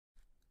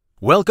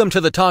Welcome to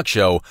the talk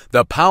show,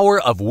 The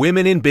Power of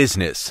Women in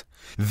Business,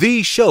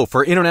 the show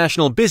for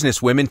international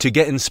businesswomen to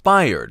get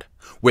inspired,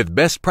 with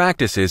best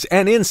practices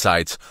and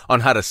insights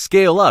on how to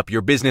scale up your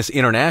business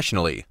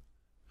internationally.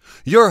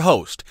 Your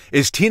host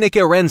is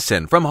Tineke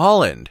Rensen from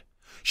Holland.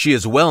 She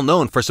is well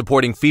known for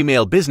supporting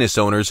female business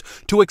owners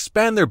to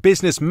expand their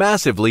business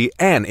massively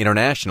and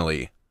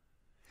internationally.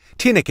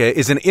 Tineke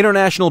is an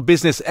international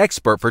business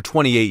expert for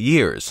 28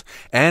 years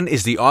and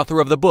is the author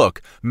of the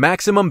book,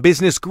 Maximum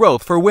Business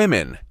Growth for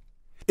Women.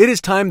 It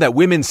is time that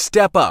women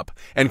step up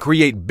and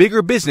create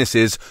bigger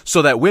businesses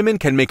so that women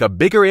can make a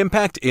bigger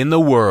impact in the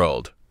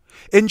world.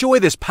 Enjoy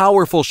this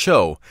powerful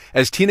show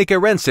as Tineke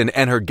Rensen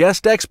and her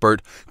guest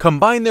expert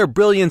combine their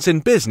brilliance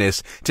in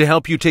business to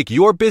help you take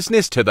your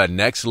business to the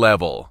next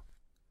level.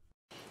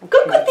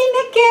 Coucou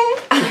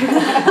Tineke!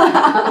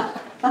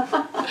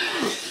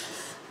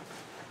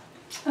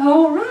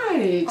 All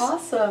right.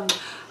 Awesome.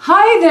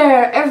 Hi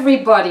there,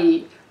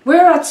 everybody.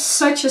 We're at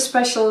such a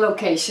special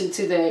location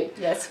today.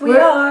 Yes, we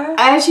are.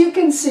 As you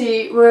can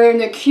see, we're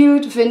in a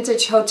cute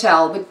vintage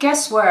hotel. But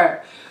guess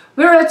where?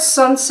 We're at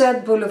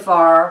Sunset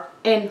Boulevard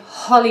in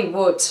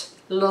Hollywood,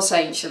 Los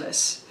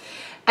Angeles.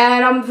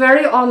 And I'm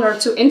very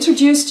honored to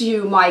introduce to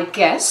you my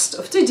guest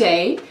of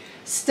today,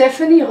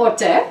 Stephanie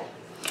Rotet.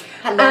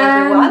 Hello,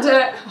 everyone.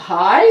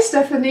 Hi,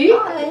 Stephanie.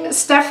 Hi.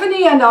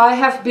 Stephanie and I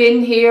have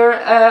been here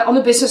on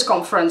a business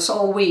conference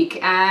all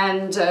week,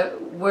 and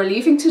we're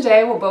leaving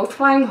today. We're both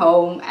flying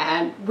home,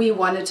 and we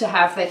wanted to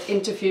have that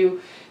interview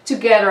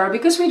together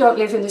because we don't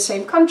live in the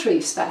same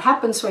countries. That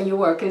happens when you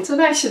work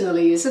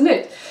internationally, isn't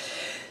it?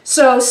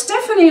 So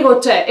Stephanie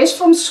Rotet is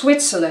from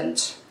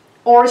Switzerland,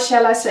 or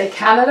shall I say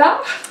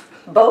Canada?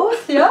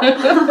 Both,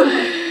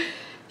 yeah.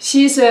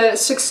 She's a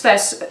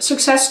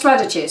success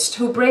strategist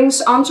who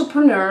brings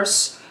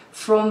entrepreneurs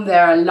from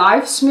their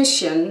life's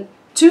mission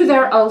to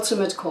their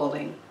ultimate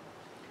calling.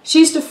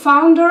 She's the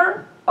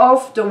founder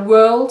of the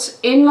World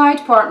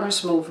Inlight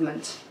Partners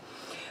Movement,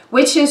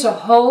 which is a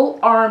whole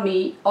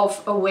army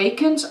of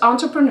awakened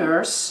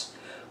entrepreneurs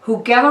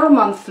who gather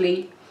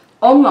monthly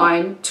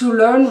online to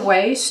learn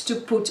ways to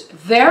put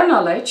their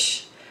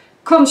knowledge,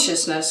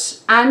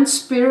 consciousness and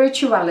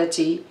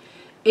spirituality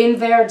in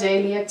their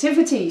daily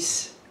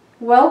activities.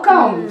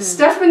 Welcome,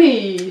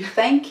 Stephanie.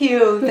 Thank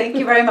you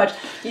very much.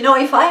 You know,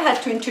 if I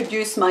had to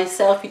introduce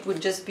myself, it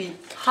would just be,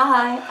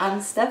 hi,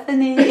 I'm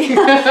Stephanie. You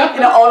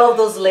know, all of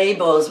those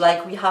labels,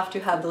 like we have to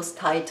have those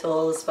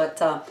titles,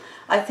 but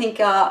I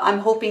think I'm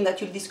hoping that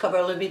you'll discover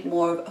a little bit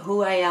more of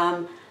who I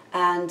am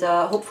and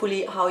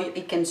hopefully how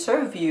it can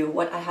serve you,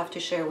 what I have to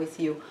share with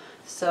you.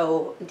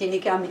 So,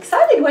 Tineke, I'm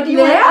excited. What do you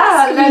want to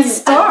ask me? Let's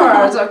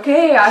start.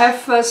 Okay, I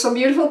have some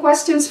beautiful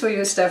questions for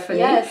you, Stephanie.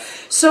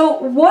 Yes. So,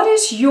 what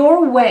is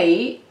your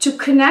way to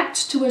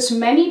connect to as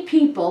many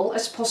people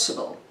as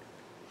possible?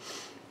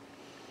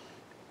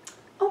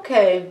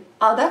 Okay,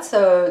 that's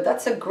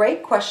a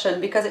great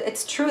question, because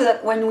it's true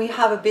that when we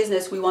have a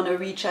business, we want to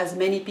reach as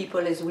many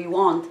people as we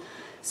want.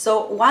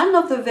 So one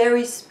of the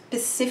very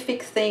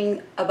specific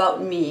thing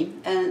about me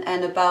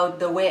and about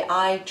the way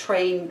I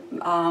train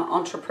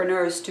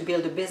entrepreneurs to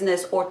build a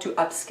business or to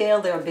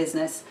upscale their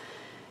business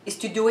is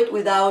to do it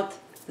without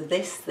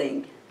this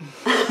thing.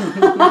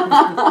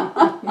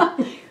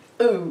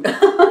 Ooh.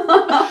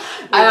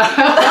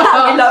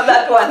 I love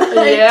that one.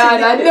 Yeah,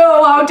 and I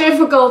know how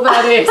difficult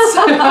that is.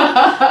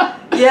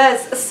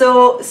 Yes,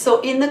 so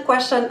in the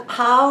question,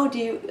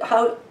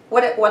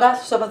 what are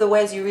some of the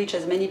ways you reach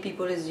as many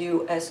people as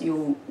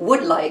you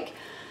would like?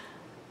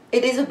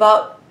 It is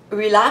about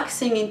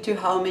relaxing into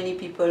how many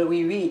people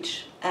we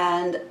reach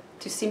and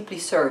to simply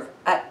serve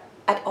at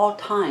all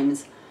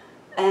times.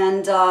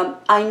 And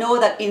I know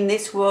that in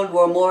this world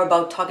we're more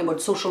about talking about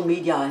social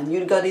media and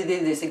you got to do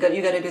this, you got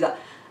to do that.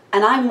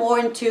 And I'm more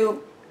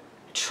into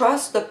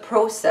trust the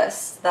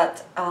process,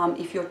 that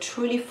if you're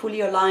truly fully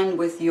aligned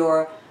with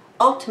your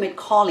ultimate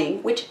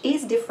calling, which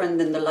is different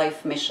than the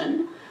life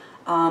mission.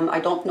 I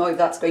don't know if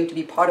that's going to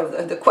be part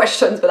of the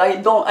questions, but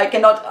I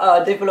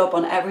cannot develop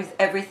on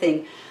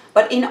everything.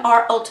 But in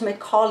our ultimate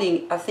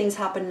calling, things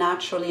happen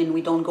naturally and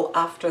we don't go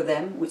after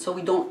them. So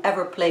we don't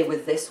ever play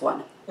with this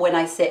one. When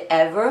I say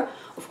ever,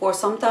 of course,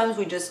 sometimes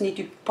we just need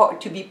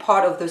to be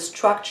part of the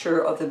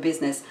structure of the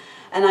business.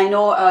 And I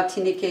know,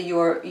 Tineke,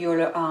 you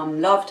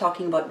love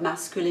talking about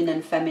masculine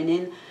and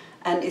feminine.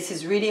 And this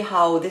is really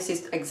how this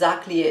is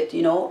exactly it,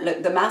 you know.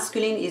 Like the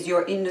masculine is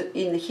you're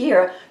in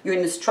here, you're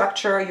in the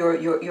structure,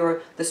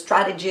 you're the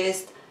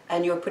strategist,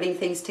 and you're putting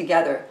things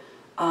together,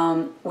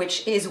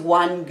 which is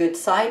one good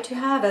side to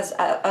have as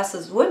us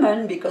as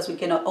women, because we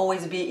cannot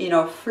always be in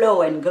our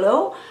flow and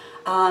glow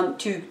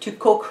to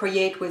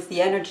co-create with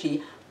the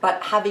energy.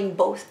 But having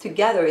both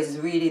together is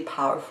really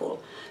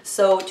powerful.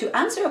 So to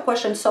answer your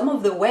question, some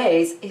of the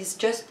ways is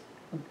just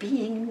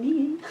being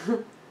me.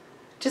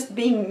 Just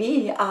being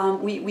me.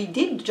 We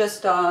did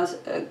just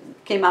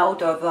came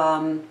out of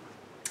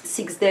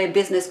 6-day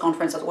business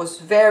conference that was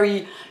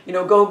very, you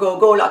know, go,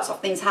 lots of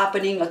things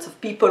happening, lots of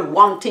people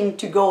wanting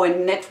to go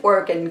and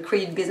network and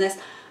create business.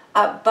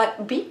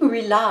 But being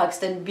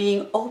relaxed and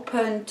being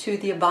open to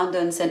the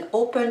abundance and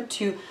open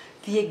to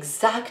the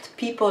exact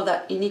people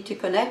that you need to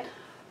connect,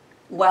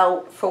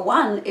 well, for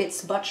one,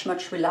 it's much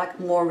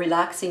more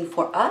relaxing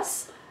for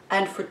us,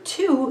 and for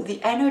two,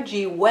 the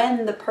energy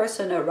when the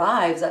person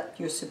arrives that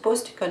you're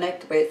supposed to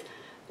connect with,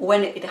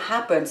 when it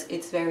happens,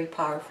 it's very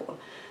powerful.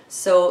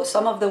 So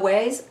some of the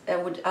ways I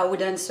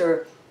would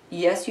answer,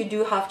 yes, you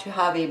do have to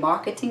have a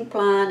marketing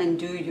plan and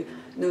do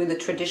the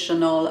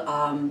traditional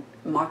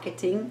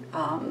marketing,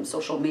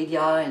 social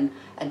media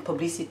and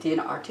publicity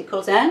and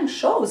articles and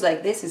shows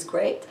like this is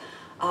great.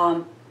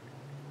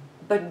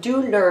 But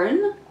do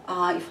learn,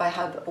 if I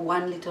have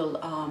one little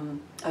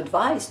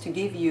advice to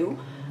give you,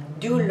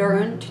 do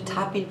learn to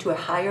tap into a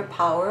higher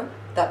power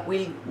that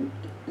will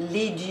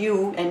lead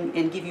you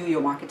and give you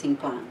your marketing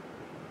plan.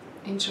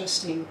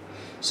 Interesting.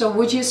 So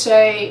would you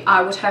say,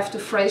 I would have to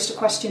phrase the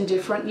question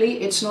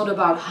differently, it's not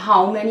about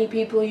how many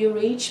people you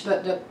reach,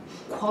 but the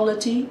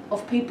quality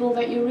of people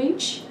that you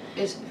reach?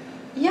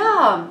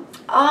 Yeah.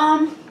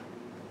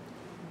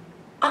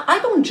 I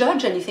don't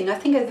judge anything. I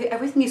think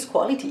everything is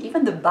quality.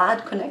 Even the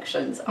bad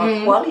connections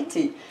are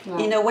quality,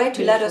 in a way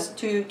to let us,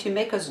 to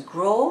make us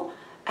grow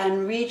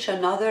and reach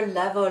another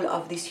level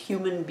of this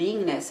human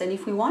beingness. And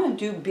if we want to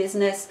do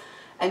business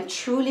and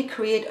truly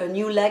create a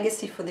new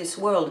legacy for this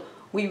world,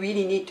 we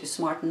really need to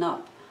smarten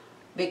up,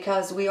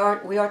 because we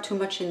are too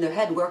much in the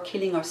head. We're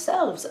killing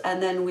ourselves,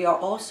 and then we are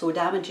also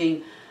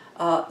damaging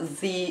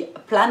the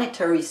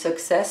planetary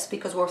success,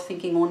 because we're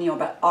thinking only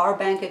about our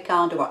bank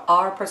account, about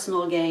our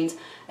personal gains.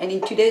 And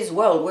in today's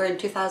world, we're in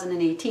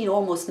 2018,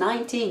 almost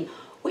 19,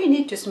 we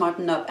need to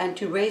smarten up and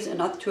to raise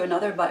to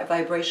another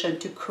vibration,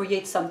 to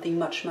create something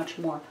much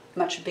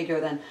bigger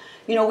than,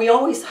 we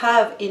always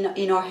have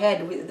in our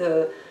head with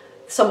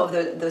some of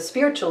the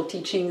spiritual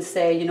teachings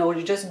say,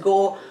 you just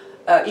go,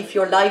 if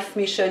your life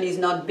mission is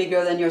not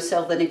bigger than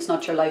yourself, then it's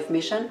not your life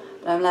mission.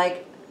 But I'm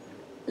like,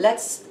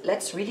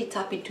 let's really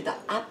tap into the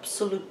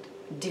absolute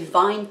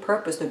divine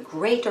purpose, the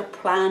greater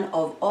plan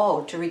of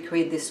all, to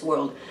recreate this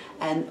world.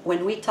 And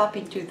when we tap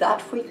into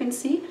that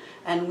frequency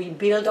and we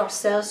build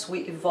ourselves, we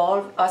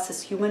evolve, us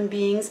as human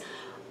beings,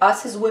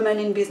 us as women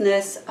in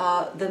business,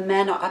 the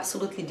men are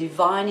absolutely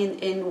divine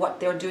in what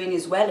they're doing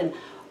as well. And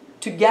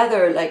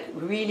together, like,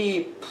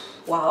 really,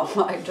 wow,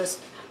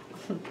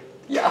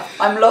 yeah,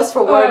 I'm lost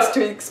for words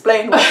to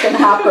explain what can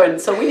happen.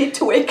 So we need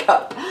to wake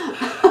up.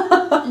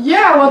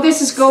 Yeah, well,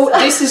 this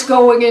is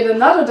going in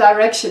another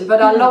direction,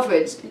 but I love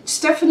it.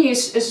 Stephanie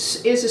is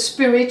a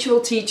spiritual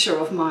teacher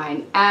of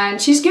mine,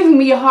 and she's giving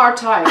me a hard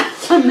time.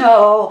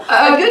 No,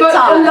 a good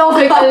time.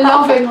 A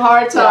loving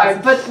hard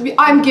time. Yes. But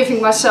I'm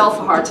giving myself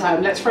a hard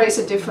time. Let's phrase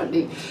it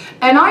differently.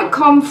 And I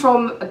come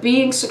from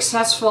being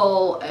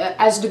successful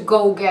as the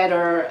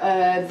go-getter,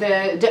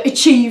 the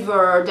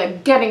achiever, the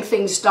getting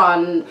things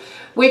done,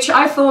 which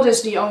I thought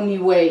is the only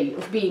way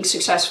of being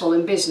successful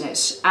in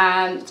business.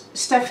 And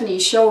Stephanie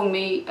is showing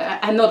me,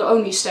 and not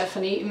only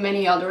Stephanie,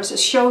 many others,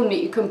 has shown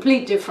me a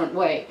complete different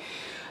way.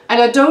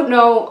 And I don't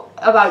know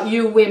about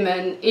you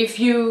women, if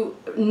you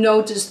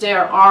notice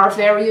there are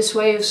various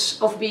ways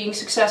of being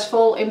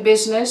successful in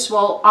business.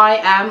 Well, I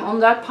am on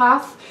that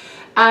path.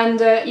 And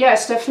yeah,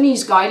 Stephanie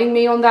is guiding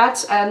me on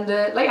that. And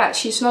yeah,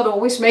 she's not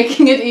always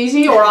making it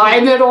easy, or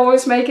I'm not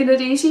always making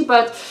it easy,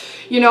 but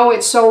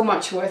it's so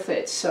much worth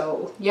it.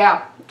 So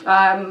yeah,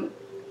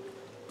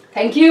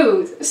 thank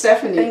you,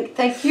 Stephanie.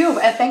 Thank you,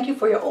 and thank you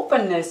for your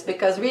openness,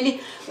 because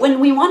really, when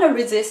we want to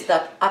resist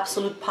that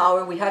absolute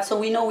power we have, so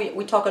we know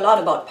we talk a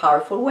lot about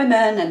powerful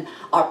women and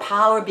our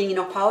power, being in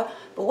our power,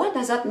 but what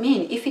does that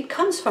mean? If it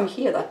comes from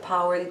here, that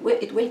power, it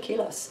will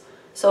kill us.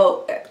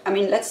 So, I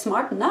mean, let's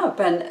smarten up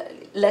and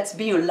let's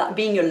be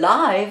being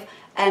alive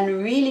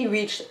and really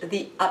reach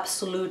the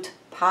absolute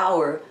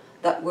power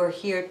that we're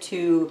here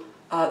to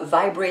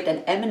vibrate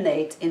and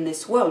emanate in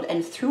this world.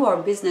 And through our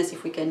business,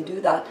 if we can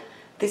do that,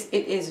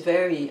 it is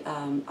very,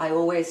 I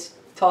always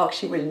talk,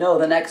 she will know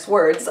the next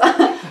words,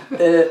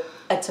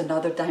 it's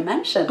another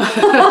dimension.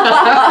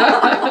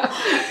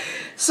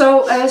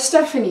 So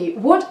Stephanie,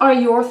 what are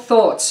your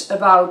thoughts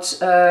about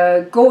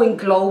going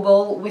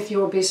global with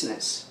your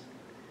business?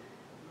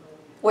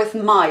 With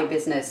my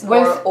business?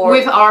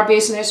 With our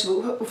business,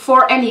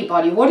 for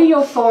anybody. What are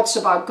your thoughts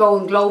about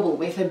going global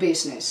with a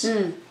business?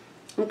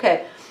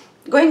 Okay.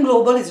 Going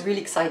global is really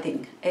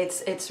exciting.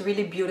 It's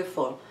really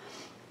beautiful.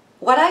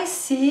 What I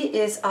see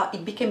is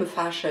it became a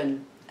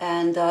fashion,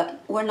 and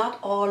we're not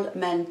all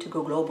meant to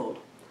go global.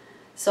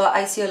 So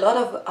I see a lot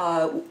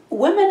of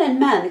women and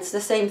men, it's the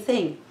same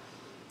thing.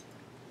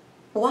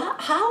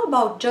 How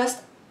about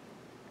just,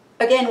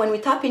 again, when we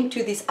tap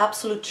into this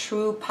absolute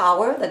true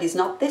power that is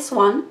not this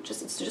one,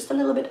 it's just a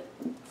little bit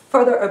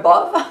further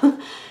above,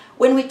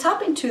 when we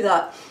tap into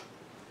that,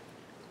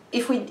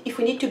 if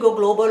we need to go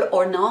global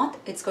or not,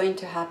 it's going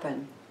to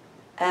happen.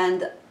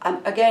 And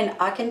again,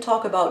 I can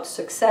talk about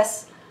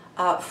success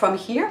from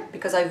here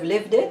because I've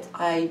lived it.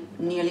 I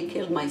nearly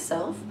killed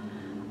myself.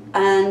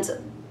 And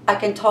I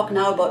can talk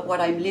now about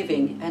what I'm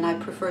living, and I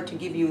prefer to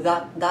give you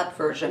that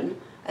version,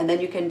 and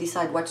then you can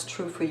decide what's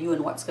true for you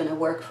and what's going to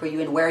work for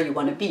you and where you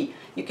want to be.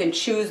 You can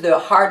choose the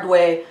hard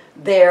way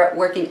there,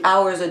 working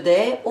hours a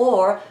day,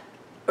 or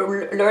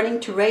learning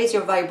to raise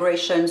your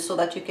vibration so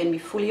that you can be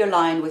fully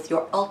aligned with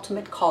your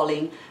ultimate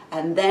calling,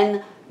 and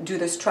then do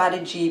the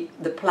strategy,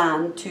 the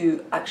plan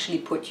to actually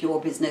put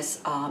your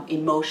business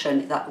in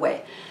motion that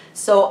way.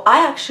 So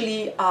I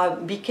actually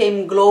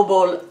became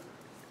global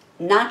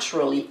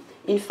naturally.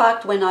 In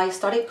fact, when I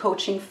started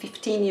coaching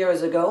 15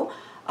 years ago,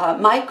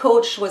 my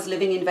coach was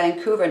living in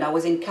Vancouver and I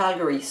was in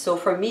Calgary. So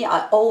for me,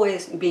 I've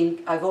always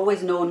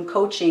known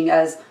coaching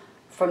as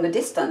from the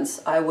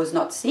distance. I was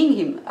not seeing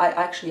him. I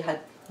actually had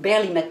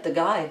barely met the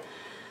guy.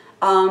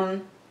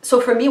 So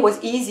for me it was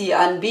easy,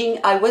 and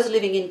I was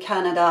living in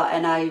Canada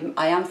and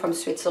I am from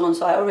Switzerland,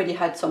 so I already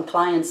had some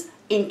clients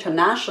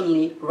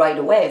internationally right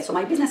away. So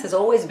my business has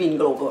always been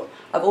global.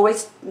 I've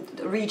always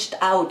reached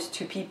out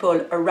to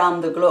people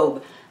around the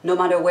globe. No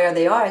matter where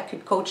they are, I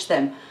could coach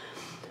them.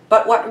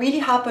 But what really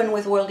happened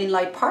with World in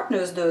Light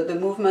Partners, the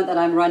movement that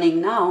I'm running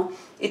now,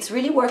 it's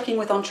really working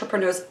with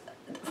entrepreneurs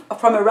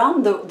from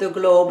around the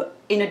globe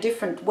in a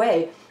different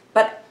way.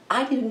 But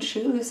I didn't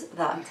choose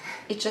that.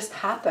 It just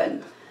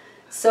happened.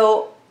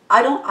 So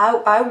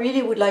I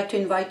really would like to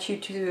invite you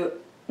to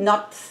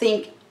not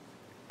think,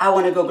 I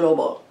want to go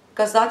global,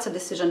 because that's a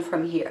decision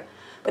from here.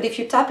 But if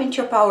you tap into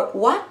your power,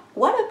 what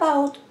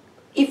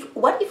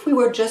if we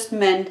were just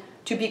meant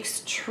to be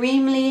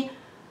extremely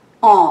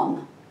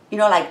on,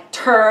 like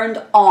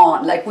turned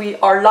on, like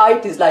our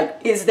light is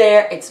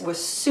there, we're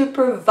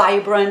super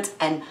vibrant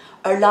and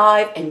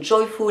alive and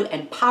joyful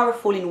and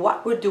powerful in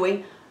what we're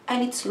doing,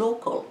 and it's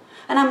local.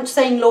 And I'm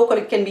saying local,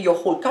 it can be your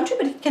whole country,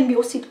 but it can be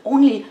also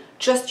only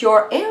just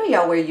your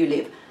area where you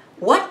live.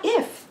 What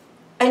if?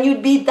 And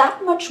you'd be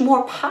that much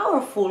more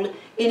powerful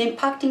in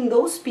impacting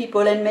those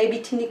people. And maybe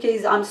Tineke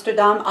is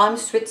Amsterdam, I'm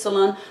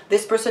Switzerland,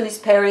 this person is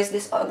Paris,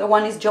 this other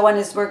one is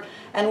Johannesburg,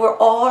 and we're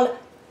all,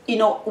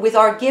 with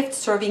our gifts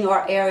serving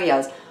our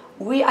areas.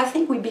 I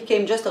think we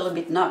became just a little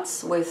bit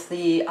nuts with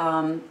the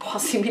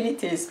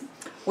possibilities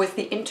with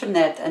the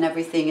internet and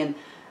everything, and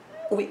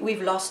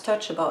we've lost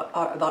touch about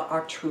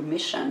our true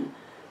mission.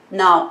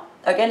 Now,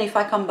 again, if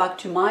I come back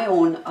to my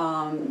own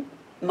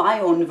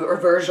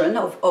version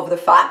of the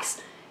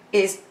facts,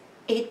 is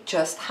it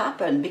just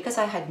happened because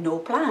I had no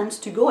plans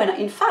to go. And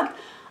in fact,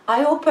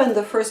 I opened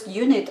the first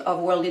unit of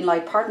World in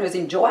Light Partners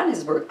in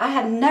Johannesburg. I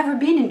had never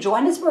been in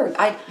Johannesburg.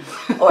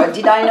 Or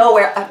did I know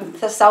where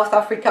South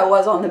Africa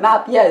was on the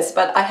map? Yes,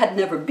 but I had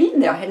never been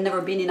there. I had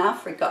never been in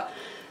Africa.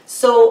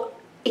 So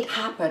it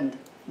happened.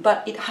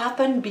 But it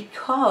happened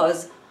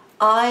because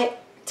I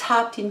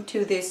tapped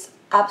into this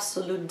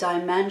absolute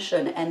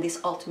dimension and this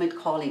ultimate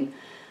calling.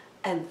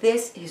 And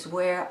this is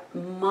where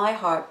my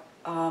heart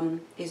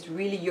is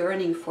really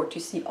yearning for, to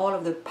see all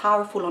of the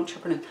powerful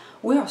entrepreneurs.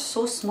 We are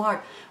so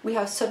smart. We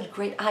have such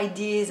great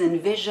ideas and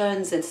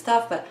visions and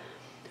stuff, but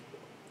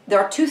there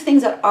are two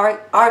things that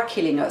are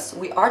killing us.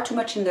 We are too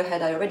much in the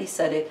head, I already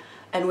said it,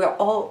 and we're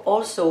all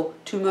also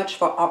too much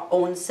for our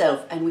own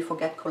self, and we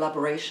forget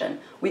collaboration.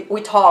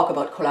 We talk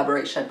about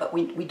collaboration, but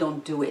we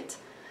don't do it.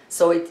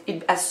 So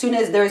as soon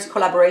as there is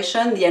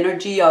collaboration, the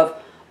energy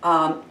of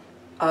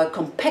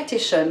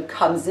competition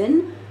comes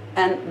in,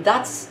 and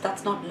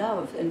that's not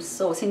love. And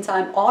so since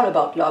I'm all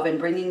about love and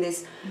bringing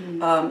this,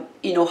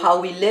 how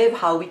we live,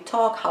 how we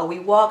talk, how we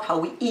walk, how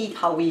we eat,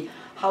 how we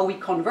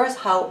converse,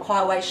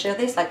 how I share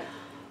this,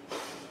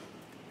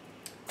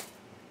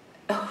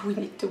 we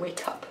need to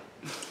wake up.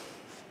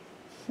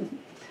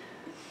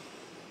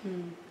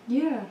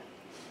 Yeah.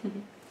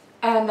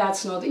 And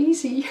that's not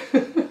easy.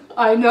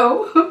 I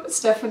know.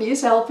 Stephanie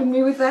is helping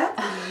me with that.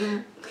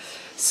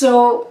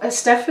 So,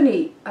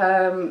 Stephanie,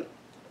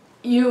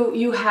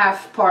 you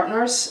have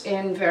partners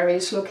in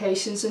various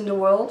locations in the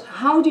world.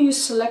 How do you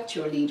select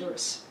your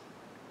leaders?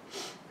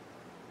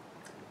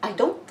 I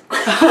don't.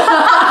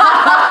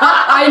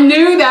 I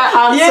knew that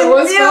answer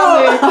was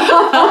coming.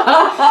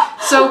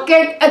 So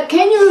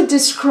can you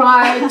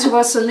describe to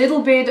us a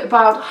little bit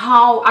about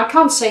how, I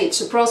can't say it's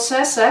a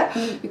process,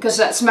 because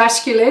that's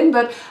masculine,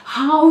 but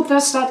how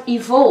does that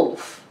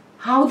evolve?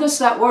 How does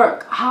that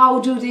work? How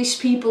do these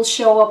people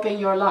show up in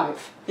your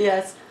life?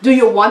 Yes. Do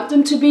you want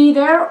them to be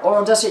there,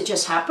 or does it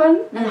just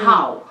happen? And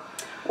how?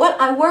 Well,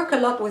 I work a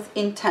lot with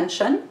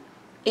intention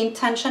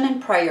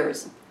and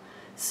prayers.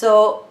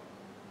 So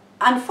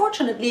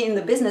unfortunately, in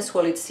the business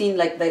world, it's seen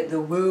like the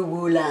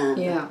woo-woo land.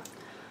 Yeah.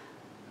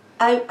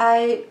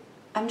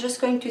 I'm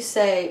just going to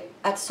say,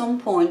 at some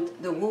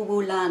point, the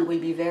woo-woo land will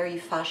be very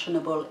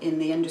fashionable in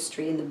the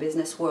industry, in the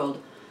business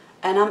world.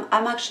 And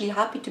I'm actually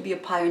happy to be a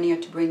pioneer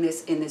to bring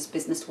this in this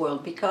business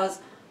world, because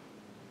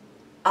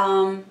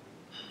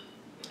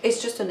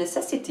it's just a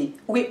necessity.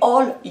 We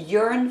all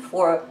yearn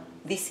for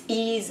this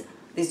ease,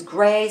 this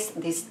grace,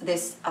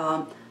 this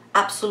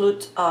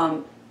absolute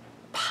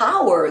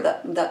power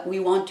that we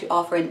want to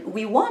offer, and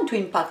we want to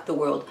impact the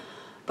world.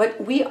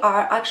 But we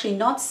are actually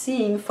not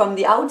seeing from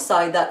the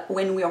outside that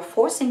when we are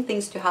forcing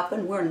things to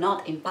happen, we're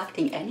not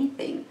impacting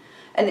anything.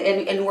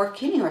 And we're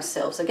killing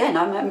ourselves. Again,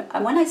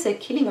 when I say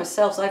killing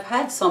ourselves, I've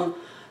had some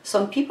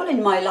people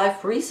in my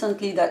life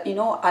recently that,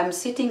 I'm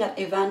sitting at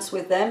events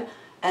with them,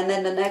 And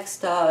then the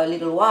next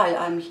little while,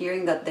 I'm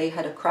hearing that they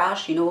had a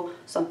crash, you know,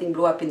 something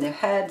blew up in their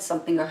head,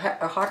 something, a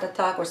heart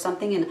attack or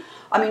something. And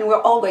I mean,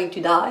 we're all going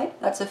to die,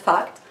 that's a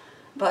fact.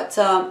 But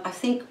I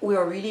think we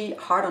are really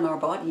hard on our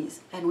bodies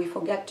and we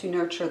forget to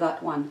nurture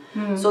that one.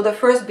 So the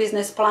first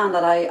business plan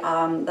that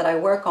I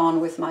work on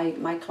with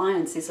my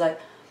clients is like,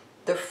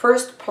 the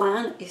first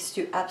plan is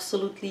to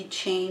absolutely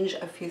change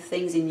a few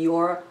things in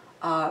your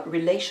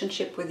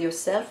relationship with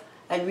yourself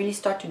and really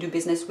start to do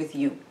business with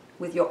you,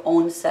 with your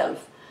own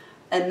self.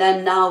 And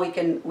then now we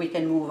can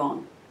move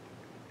on.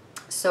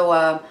 So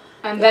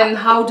and then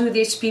how do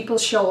these people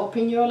show up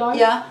in your life?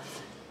 Yeah,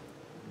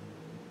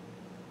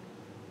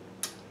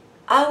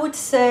 I would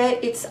say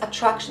it's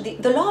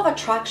attraction, the law of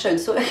attraction.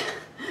 So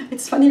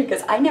it's funny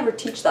because I never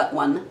teach that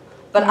one,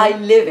 but I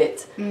live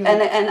it.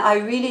 And I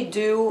really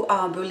do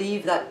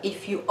believe that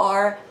if you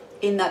are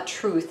in that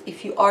truth,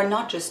 if you are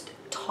not just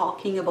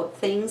talking about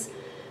things,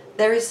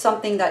 there is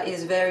something that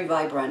is very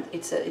vibrant.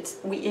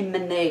 We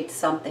emanate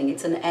something,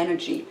 it's an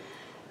energy.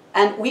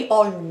 And we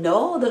all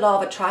know the law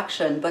of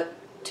attraction, but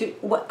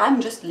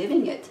I'm just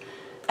living it.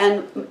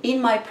 And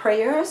in my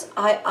prayers,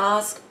 I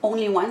ask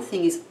only one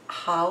thing is,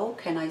 how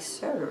can I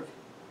serve?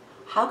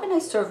 How can I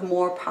serve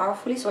more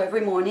powerfully? So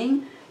every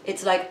morning,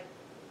 it's like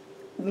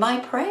my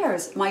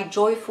prayers, my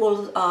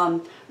joyful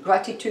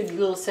gratitude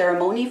little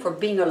ceremony for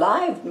being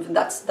alive.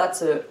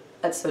 That's a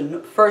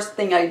first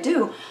thing I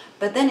do.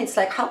 But then it's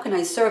like, how can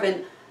I serve?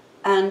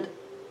 And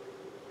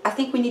I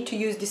think we need to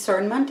use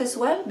discernment as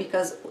well,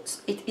 because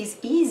it is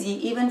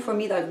easy, even for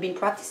me that I've been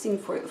practicing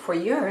for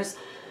years,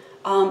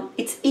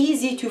 it's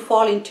easy to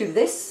fall into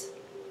this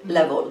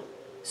level.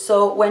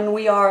 So when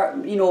we are,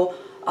 you know,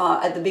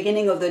 at the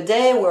beginning of the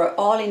day, we're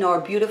all in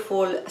our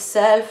beautiful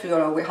self, you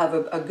know, we have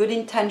a good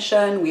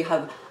intention, we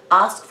have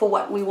asked for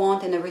what we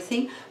want and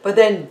everything, but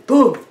then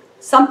boom,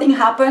 something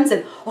happens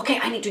and okay,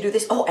 I need to do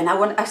this, oh, and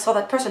I saw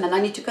that person and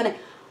I need to connect.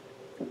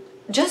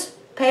 Just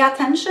pay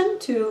attention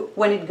to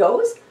when it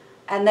goes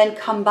and then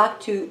come back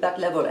to that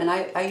level. And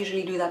I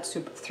usually do that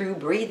through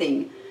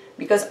breathing,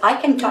 because I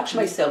can touch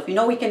myself, you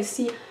know, we can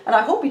see, and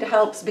I hope it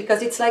helps,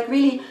 because it's like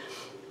really,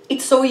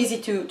 it's so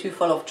easy to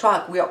fall off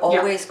track. We are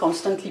always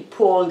constantly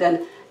pulled,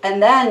 and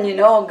then, you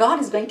know, God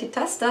is going to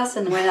test us.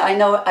 And when I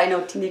know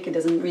Tineke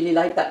doesn't really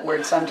like that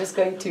word, so I'm just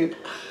going to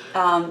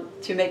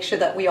make sure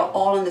that we are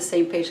all on the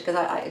same page, because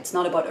it's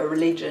not about a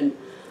religion.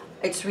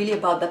 It's really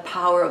about the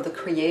power of the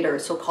Creator.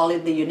 So call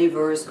it the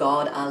universe,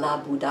 God,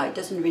 Allah, Buddha. It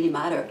doesn't really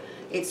matter.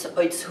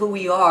 It's who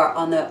we are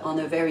on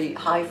a very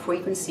high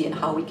frequency and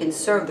how we can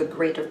serve the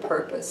greater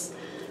purpose.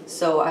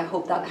 So I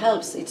hope that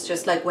helps. It's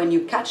just like when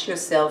you catch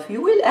yourself,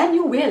 you will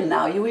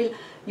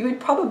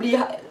probably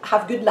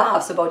have good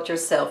laughs about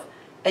yourself.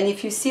 And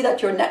if you see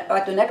that you're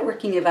at a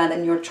networking event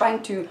and you're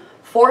trying to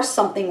force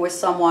something with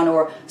someone,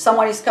 or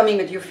someone is coming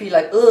but you feel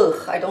like,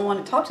 ugh, I don't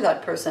want to talk to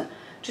that person,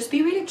 just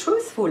be really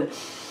truthful.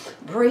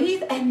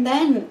 Breathe, and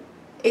then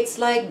it's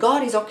like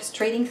God is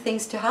orchestrating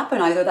things to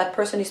happen. Either that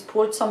person is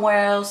pulled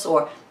somewhere else,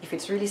 or if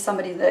it's really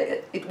somebody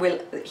that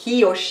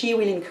he or she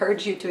will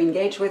encourage you to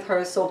engage with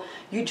her. So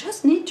you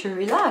just need to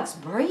relax,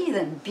 breathe,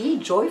 and be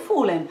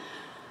joyful. And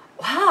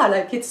wow,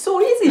 like it's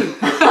so easy.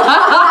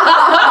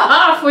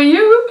 For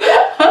you.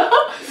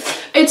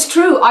 It's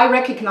true, I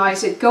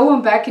recognize it.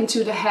 Going back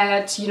into the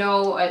head, you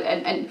know,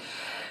 and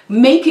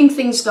making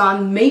things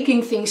done,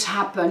 making things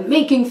happen,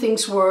 making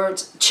things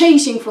work,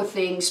 chasing for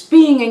things,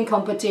 being in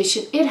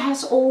competition. It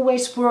has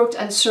always worked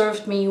and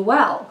served me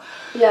well.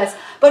 Yes,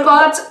 but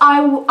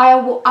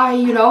I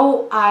you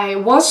know, I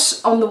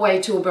was on the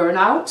way to a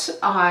burnout.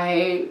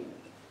 I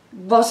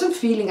wasn't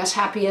feeling as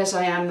happy as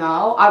I am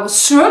now. I was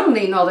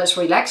certainly not as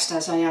relaxed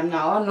as I am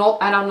now.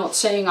 I'm not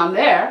saying I'm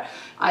there.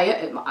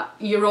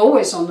 You're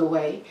always on the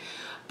way.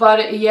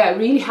 But yeah, it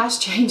really has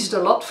changed a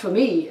lot for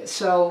me.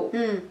 So.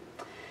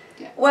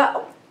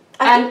 Well,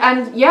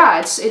 and yeah,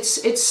 it's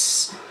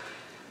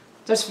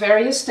there's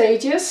various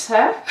stages,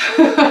 huh?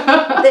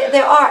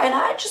 there are, and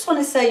I just want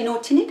to say, you know,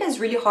 Tineke is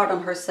really hard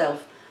on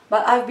herself.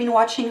 But I've been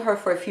watching her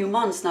for a few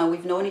months now.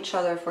 We've known each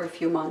other for a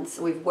few months.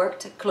 We've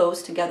worked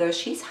close together.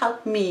 She's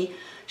helped me.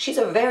 She's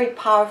a very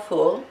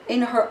powerful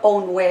in her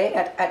own way.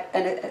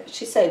 And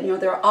she said, you know,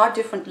 there are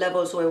different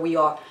levels where we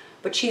are,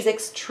 but she's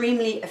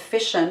extremely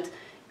efficient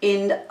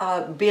in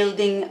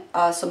building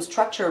some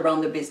structure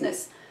around the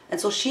business. And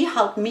so she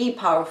helped me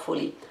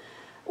powerfully.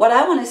 What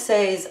I want to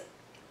say is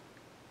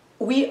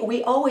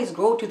we always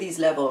grow to these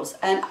levels.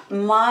 And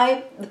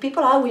the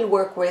people I will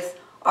work with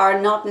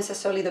are not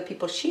necessarily the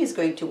people she is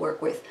going to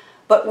work with.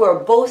 But we're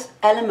both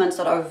elements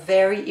that are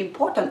very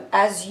important,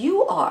 as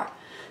you are.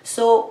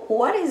 So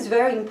what is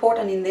very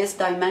important in this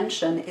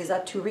dimension is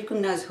that to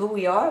recognize who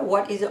we are,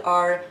 what is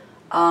our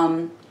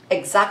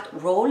exact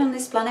role on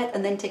this planet,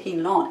 and then taking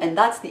it on. And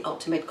that's the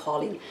ultimate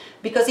calling.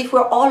 Because if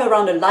we're all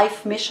around a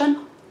life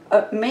mission,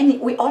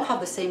 we all have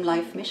the same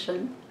life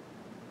mission.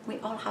 We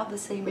all have the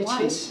same one.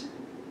 Which is?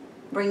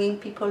 Bringing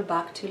people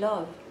back to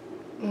love.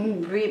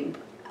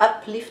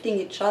 Uplifting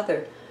each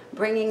other.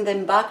 Bringing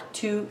them back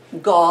to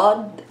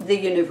God, the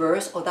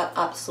universe, or that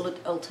absolute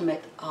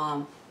ultimate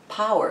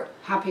power.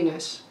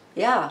 Happiness.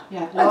 Yeah.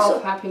 Yeah, And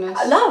love, happiness.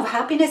 Love,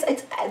 happiness,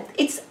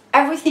 it's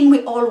everything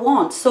we all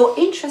want. So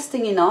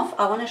interesting enough,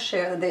 I want to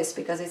share this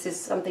because this is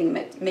something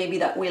maybe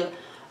that will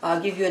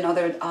give you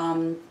another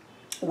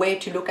way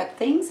to look at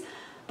things.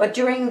 But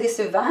during this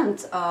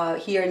event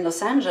here in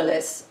Los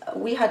Angeles,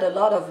 we had a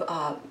lot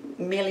of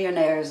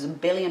millionaires,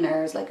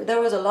 billionaires, like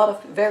there was a lot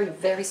of very,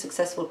 very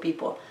successful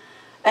people.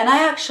 And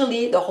I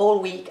actually, the whole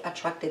week,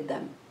 attracted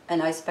them.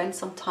 And I spent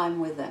some time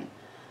with them.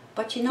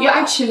 But you know, you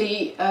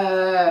actually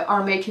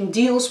are making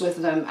deals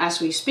with them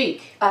as we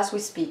speak. As we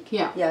speak.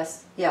 Yeah.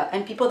 Yes. Yeah.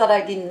 And people that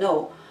I didn't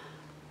know.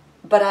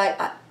 But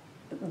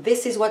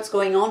this is what's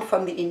going on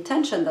from the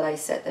intention that I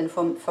set and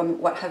from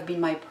what have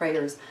been my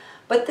prayers.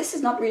 But this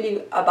is not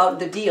really about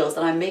the deals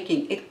that I'm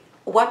making.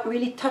 What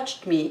really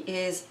touched me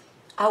is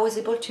I was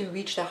able to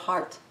reach their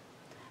heart.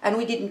 And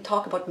we didn't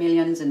talk about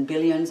millions and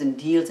billions and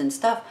deals and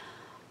stuff.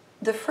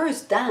 The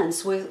first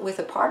dance with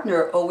a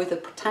partner or with a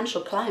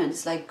potential client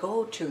is like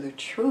go to the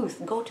truth,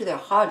 go to their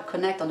heart,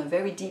 connect on a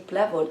very deep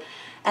level.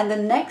 And the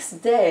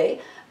next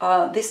day,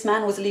 this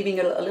man was leaving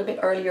a little bit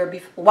earlier,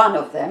 one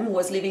of them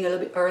was leaving a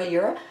little bit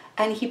earlier,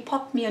 and he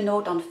popped me a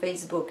note on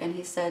Facebook and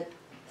he said,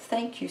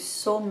 "Thank you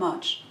so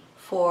much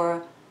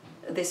for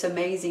this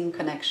amazing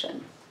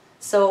connection."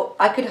 So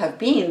I could have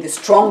been this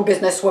strong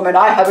businesswoman,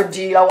 I have a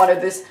deal, I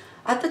wanted this.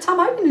 At the time,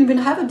 I didn't even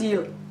have a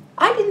deal.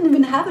 I didn't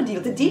even have a deal.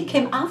 The deal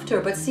came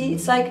after, but see,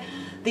 it's like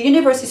the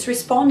universe is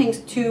responding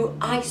to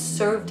I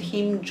served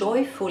him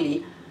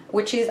joyfully,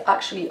 which is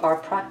actually our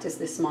practice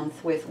this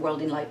month with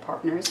World in Light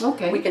Partners.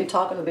 Okay. We can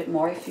talk a little bit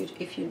more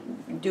if you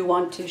do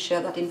want to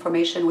share that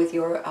information with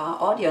your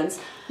audience.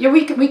 Yeah,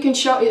 we can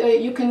show.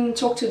 You can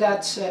talk to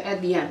that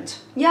at the end.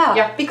 Yeah,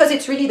 Yeah. because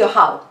it's really the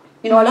how.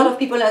 You know, a lot of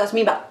people ask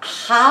me, but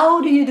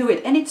how do you do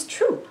it? And it's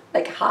true.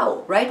 Like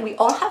how, right? We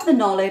all have the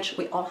knowledge,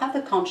 we all have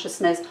the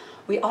consciousness,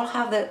 we all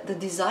have the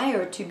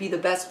desire to be the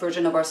best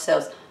version of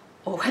ourselves.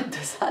 Oh, what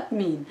does that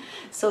mean?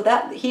 So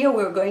that here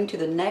we're going to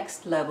the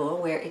next level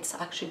where it's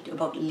actually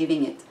about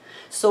living it.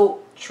 So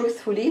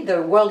truthfully,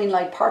 the World in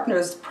Light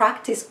Partners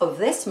practice of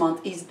this month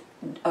is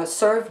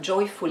serve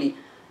joyfully.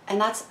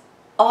 And that's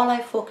all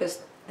I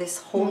focused this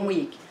whole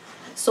week.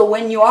 So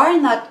when you are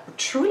in that,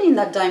 truly in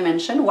that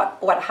dimension,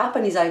 what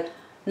happened is I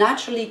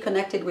naturally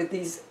connected with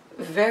these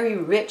very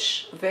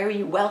rich,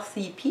 very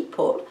wealthy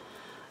people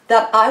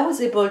that I was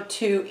able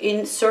to,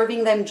 in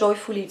serving them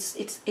joyfully,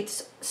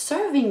 it's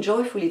serving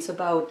joyfully, it's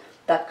about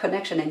that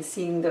connection and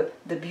seeing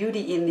the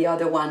beauty in the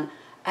other one,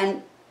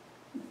 and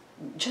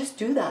just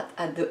do that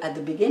at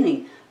the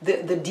beginning.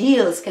 The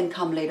deals can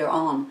come later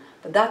on,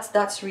 but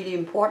that's really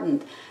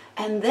important.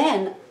 And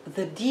then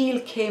the deal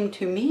came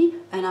to me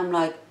and I'm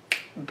like,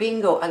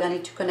 bingo, I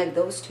need to connect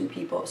those two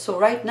people. So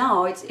right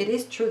now it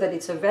is true that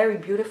it's a very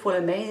beautiful,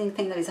 amazing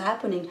thing that is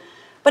happening.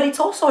 But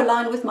it's also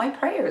aligned with my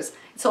prayers.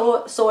 It's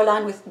also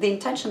aligned with the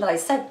intention that I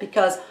set,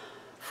 because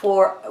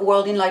for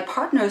World in Light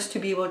Partners to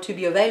be able to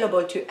be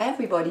available to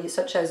everybody,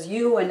 such as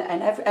you and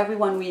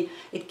everyone,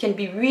 it can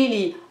be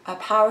really a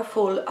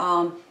powerful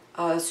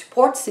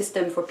support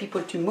system for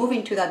people to move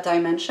into that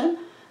dimension.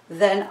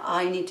 Then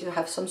I need to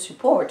have some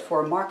support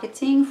for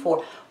marketing,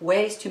 for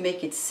ways to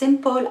make it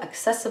simple,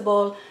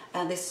 accessible,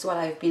 and this is what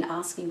I've been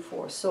asking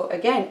for. So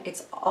again,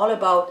 it's all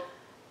about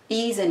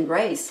ease and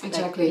grace,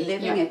 exactly, like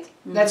living it.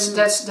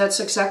 That's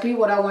exactly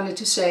what I wanted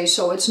to say.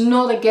 So it's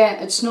not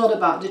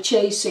about the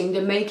chasing,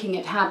 the making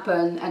it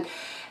happen, and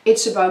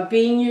it's about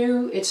being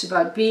you. It's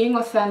about being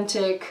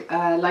authentic,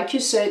 like you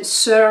said,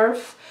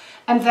 serve,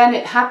 and then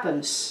it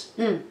happens.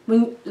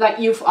 When, like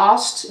you've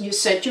asked, you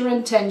set your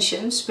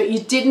intentions, but you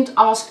didn't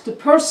ask the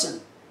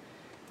person.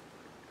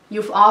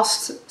 You've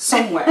asked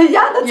somewhere.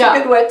 Yeah, that's a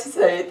good way to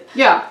say it.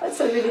 Yeah. That's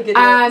a really good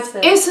way to say it.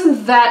 And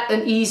isn't that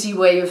an easy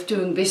way of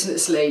doing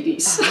business,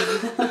 ladies?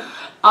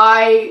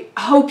 I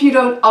hope you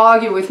don't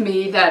argue with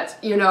me that,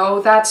 you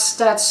know,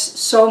 that's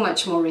so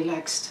much more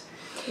relaxed.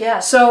 Yeah.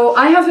 So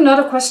I have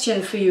another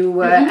question for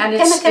you. And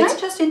Can I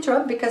just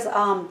interrupt? Because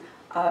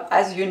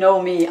as you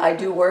know me, I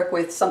do work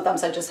with,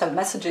 sometimes I just have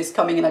messages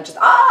coming and I just,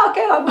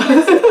 okay, I'm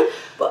going.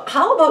 But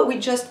how about we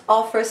just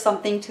offer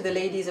something to the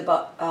ladies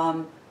about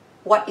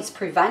what is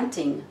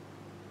preventing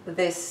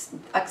this,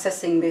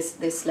 accessing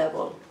this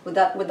level? Would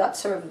that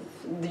serve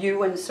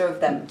you and serve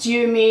them? Do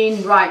you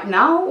mean right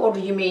now, or do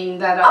you mean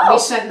that we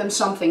send them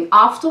something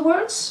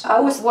afterwards? I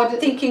was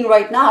thinking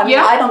right now. I mean,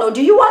 yeah. I don't know.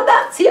 Do you want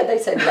that? See, they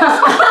said yes.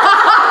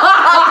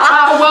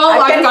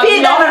 Well, I can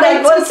feel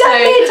that. Well,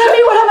 tell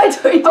me, what am I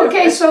doing?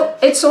 Okay, so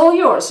it's all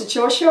yours. It's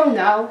your show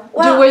now.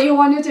 Well, do what you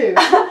want to do.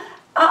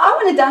 I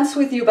want to dance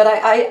with you, but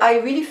I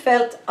really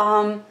felt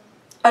a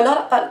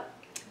lot of...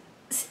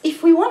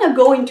 if we want to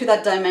go into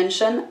that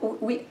dimension,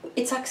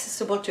 it's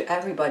accessible to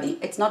everybody.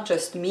 It's not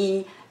just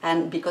me,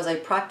 and because I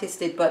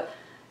practiced it, but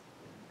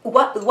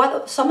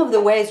what some of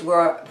the ways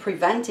we're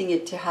preventing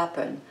it to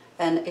happen,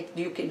 and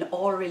you can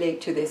all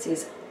relate to this,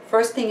 is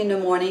first thing in the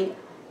morning,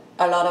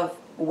 a lot of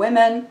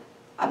women,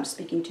 I'm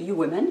speaking to you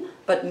women,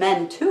 but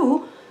men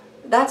too,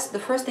 that's the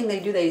first thing they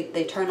do,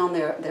 they turn on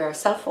their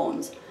cell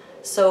phones.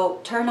 So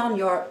turn on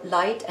your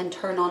light and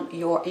turn on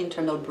your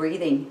internal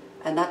breathing.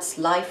 And that's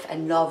life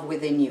and love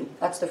within you.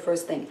 That's the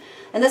first thing.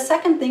 And the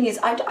second thing is,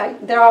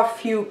 there are a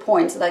few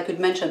points that I could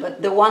mention,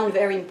 but the one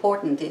very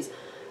important is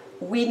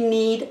we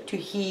need to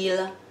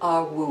heal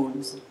our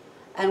wounds.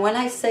 And when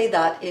I say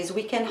that is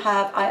we can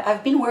have,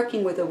 I've been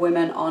working with a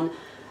woman on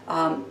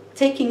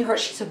taking her,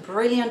 she's a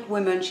brilliant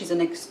woman, she's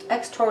an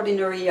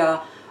extraordinary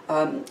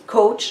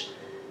coach.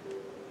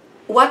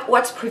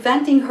 What's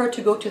preventing her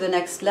to go to the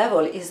next level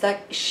is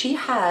that she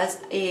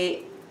has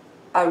a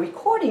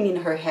recording in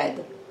her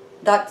head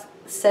that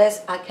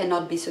says, I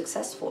cannot be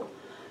successful.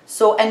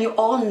 So, and you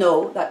all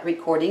know that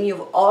recording,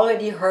 you've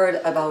already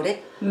heard about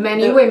it.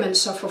 Many women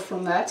suffer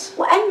from that.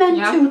 Well, and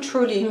men too,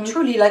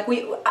 truly, like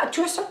we,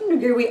 to a certain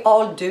degree, we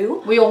all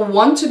do. We all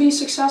want to be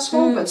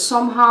successful, but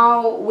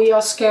somehow we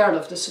are scared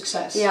of the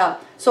success. Yeah,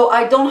 so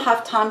I don't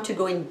have time to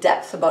go in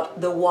depth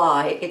about the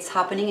why it's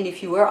happening, and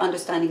if you were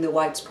understanding the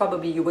why, it's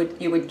probably you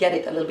would get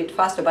it a little bit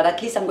faster, but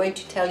at least I'm going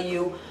to tell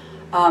you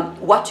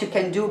what you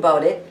can do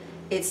about it.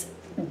 It's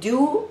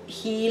do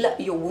heal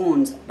your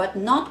wounds, but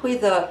not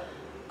with a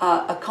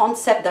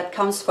concept that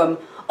comes from,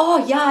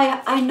 oh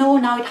yeah, I know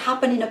now it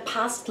happened in a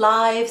past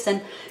lives,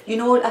 and you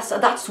know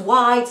that's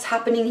why it's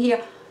happening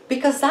here,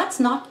 because that's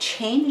not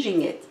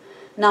changing it.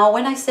 Now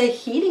when I say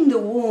healing the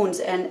wounds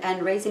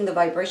and raising the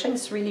vibration,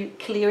 it's really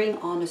clearing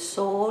on a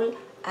soul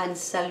and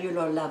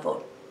cellular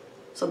level.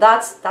 So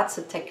that's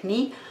a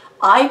technique.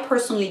 I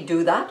personally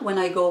do that when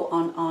I go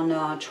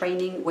on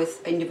training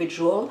with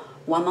individual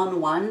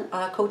one-on-one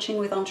coaching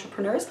with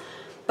entrepreneurs.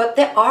 But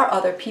there are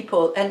other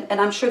people, and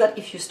I'm sure that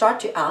if you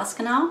start to ask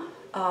now,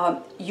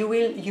 you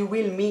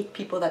will meet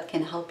people that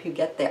can help you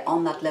get there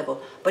on that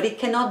level. But it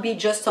cannot be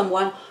just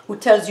someone who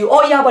tells you,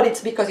 oh yeah, but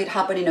it's because it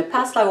happened in a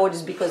past life, or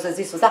it's because of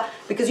this or that.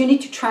 Because you need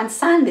to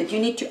transcend it. You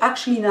need to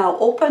actually now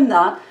open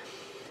that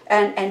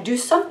and do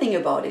something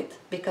about it,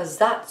 because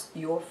that's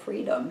your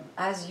freedom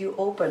as you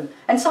open.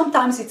 And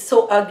sometimes it's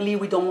so ugly,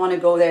 we don't want to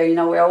go there. You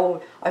know, we're,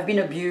 oh, I've been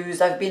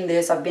abused, I've been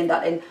this, I've been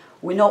that, and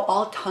we know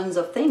all tons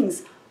of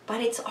things. But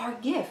it's our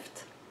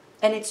gift,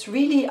 and it's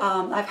really.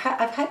 I've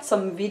had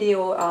some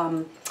video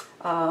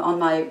on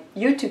my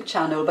YouTube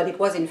channel, but it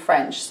was in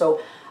French, so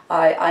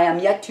I am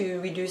yet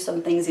to redo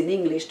some things in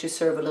English to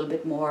serve a little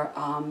bit more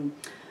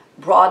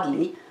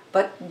broadly.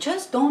 But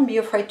just don't be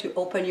afraid to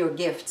open your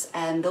gifts,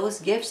 and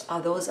those gifts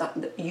are those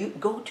you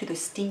go to the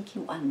stinky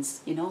ones,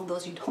 you know,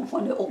 those you don't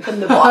want to open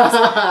the box.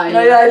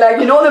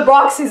 You know, the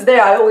box is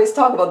there. I always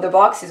talk about the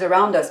boxes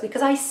around us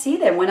because I see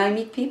them when I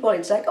meet people.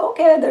 It's like,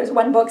 okay, there's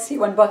one box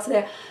here, one box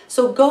there.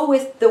 So go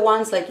with the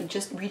ones like you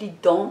just really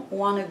don't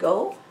want to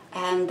go,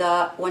 and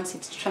once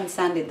it's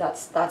transcended,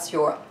 that's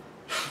your.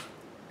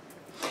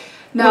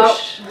 Now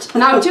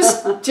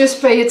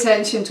just pay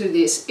attention to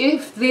this.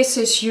 If this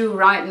is you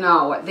right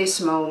now at this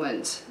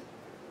moment,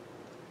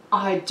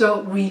 I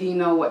don't really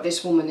know what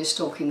this woman is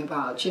talking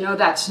about. You know,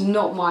 that's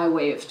not my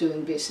way of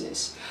doing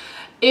business.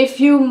 If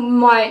you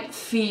might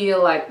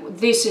feel like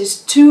this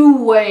is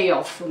too way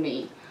off for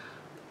me,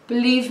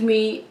 believe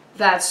me,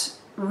 that's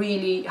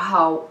really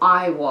how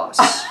I was.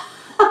 Yes.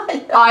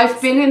 I've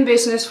been in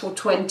business for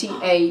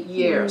 28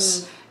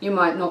 years. You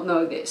might not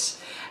know this.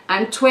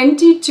 And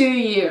 22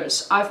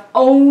 years I've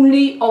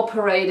only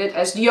operated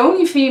as the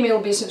only female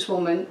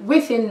businesswoman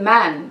within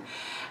men.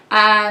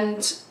 And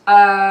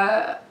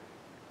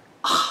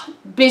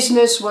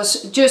business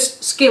was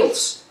just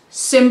skills,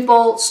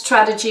 simple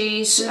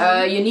strategies.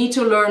 You need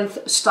to learn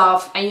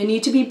stuff, and you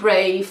need to be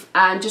brave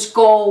and just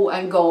go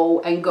and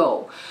go and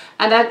go.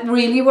 And that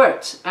really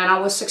worked, and I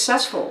was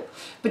successful.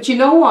 But you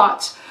know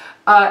what?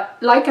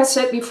 Like I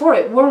said before,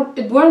 it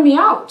wore me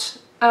out.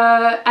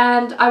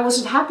 And I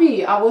wasn't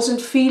happy. I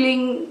wasn't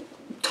feeling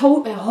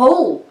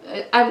whole,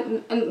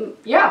 and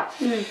yeah.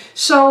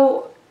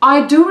 So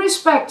I do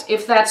respect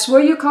if that's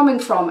where you're coming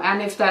from,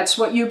 and if that's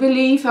what you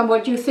believe and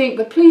what you think.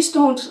 But please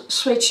don't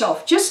switch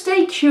off. Just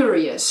stay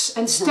curious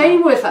and stay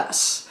with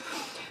us,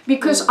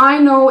 because I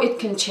know it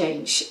can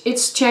change.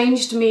 It's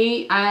changed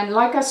me, and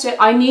like I said,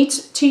 I need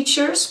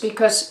teachers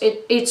because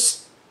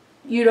it's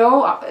you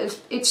know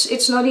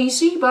it's not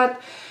easy,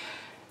 but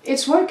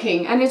it's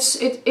working, and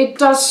it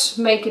does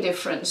make a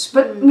difference.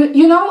 But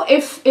you know,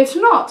 if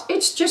not,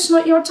 it's just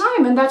not your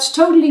time, and that's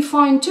totally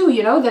fine too.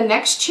 You know, the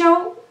next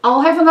show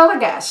I'll have another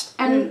guest,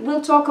 and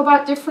we'll talk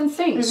about different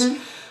things.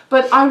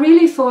 But I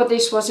really thought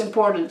this was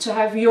important to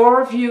have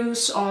your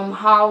views on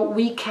how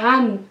we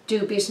can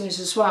do business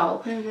as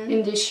well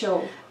in this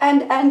show.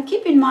 And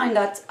keep in mind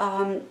that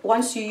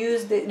once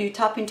you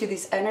tap into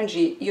this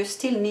energy, you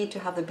still need to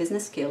have the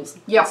business skills.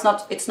 Yeah.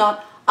 It's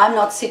not. I'm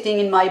not sitting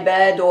in my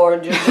bed or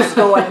just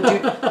go and do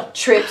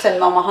trips and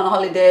I'm on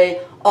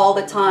holiday all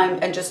the time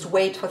and just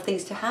wait for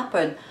things to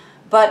happen.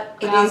 But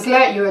I'm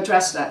glad you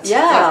addressed that.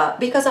 Yeah,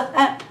 because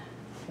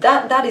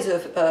that is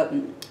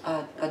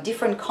a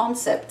different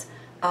concept.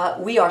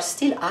 We are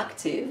still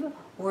active.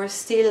 We're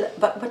still,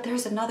 but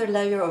there's another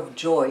layer of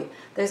joy.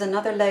 There's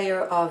another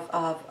layer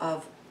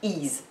of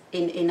ease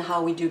in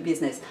how we do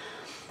business.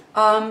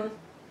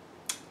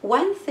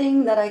 One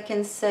thing that I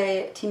can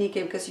say,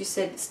 Tineke, because you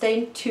said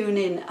stay tuned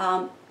in.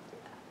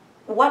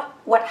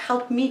 what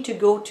helped me to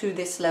go to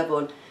this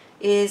level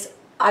is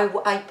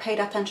I paid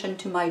attention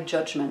to my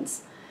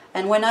judgments.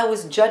 And when I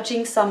was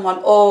judging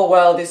someone, oh,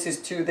 well, this is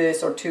to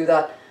this or to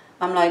that,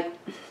 I'm like,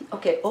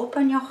 okay,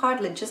 open your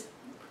heart, like just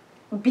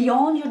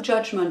beyond your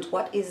judgment,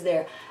 what is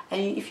there?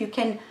 And if you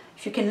can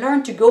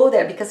learn to go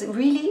there, because it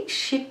really,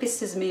 she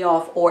pisses me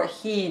off, or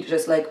he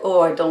just like,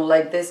 oh, I don't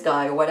like this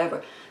guy or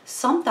whatever.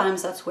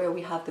 Sometimes that's where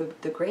we have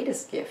the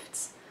greatest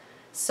gifts.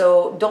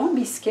 So don't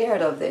be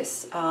scared of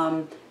this.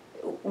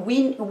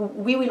 We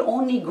will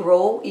only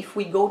grow if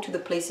we go to the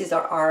places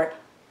that are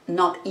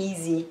not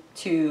easy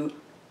to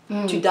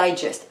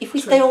digest. If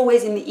we stay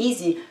always in the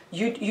easy,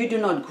 you do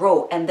not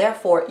grow, and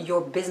therefore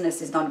your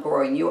business is not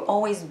growing. You'll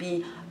always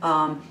be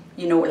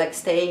like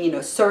staying in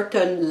a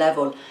certain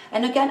level.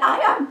 And again,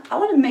 I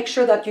want to make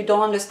sure that you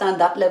don't understand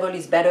that level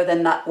is better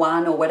than that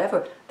one or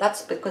whatever.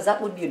 That's because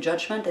that would be a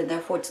judgment, and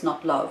therefore it's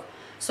not love.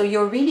 So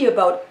you're really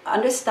about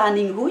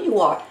understanding who you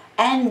are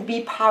and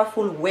be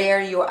powerful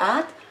where you're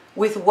at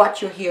with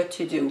what you're here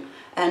to do.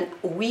 And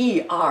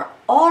we are,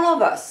 all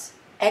of us,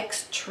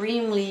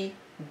 extremely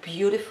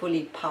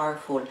beautifully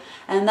powerful.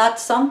 And that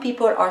some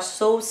people are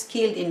so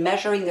skilled in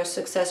measuring their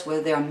success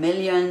with their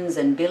millions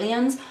and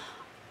billions.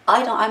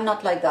 I'm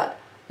not like that.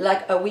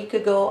 Like a week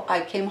ago,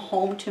 I came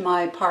home to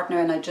my partner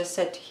and I just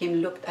said to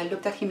him, I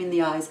looked at him in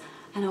the eyes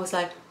and I was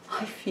like,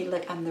 I feel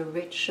like I'm the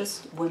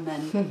richest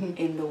woman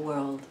in the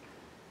world.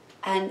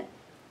 And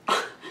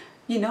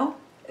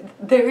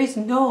there is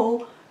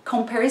no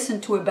comparison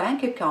to a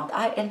bank account.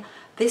 And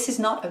this is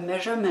not a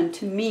measurement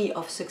to me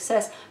of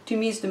success. To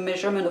me, it's the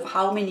measurement of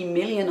how many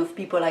million of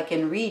people I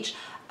can reach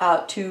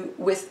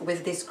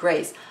with this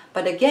grace.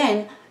 But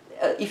again,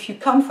 if you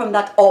come from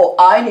that, oh,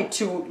 I need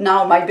to,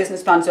 now my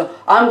business plan, so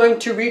I'm going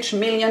to reach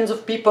millions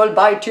of people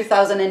by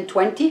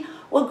 2020.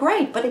 Well,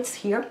 great, but it's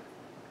here.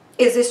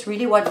 Is this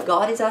really what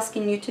God is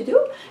asking you to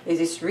do? Is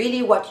this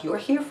really what you're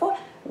here for?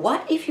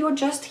 What if you're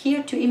just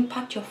here to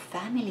impact your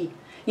family?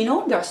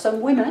 There are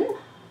some women,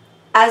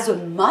 as a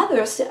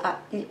mother,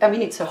 I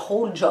mean, it's a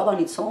whole job on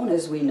its own,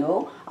 as we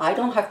know. I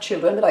don't have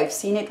children, but I've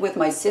seen it with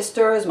my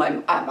sisters,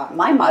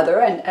 my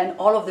mother, and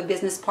all of the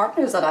business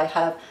partners that I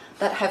have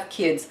that have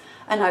kids.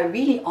 And I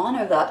really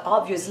honor that.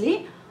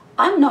 Obviously,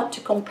 I'm not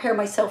to compare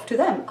myself to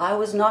them. I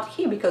was not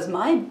here because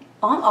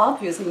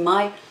obviously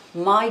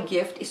my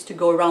gift is to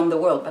go around the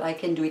world, but I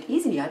can do it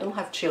easily. I don't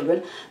have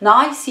children. Now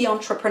I see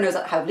entrepreneurs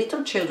that have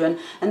little children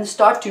and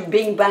start to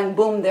bing, bang,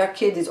 boom, their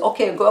kid is,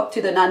 okay, go up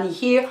to the nanny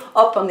here,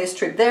 up on this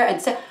trip there,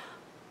 and say,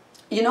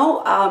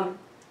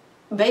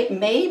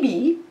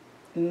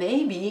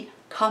 maybe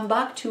come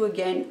back to,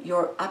 again,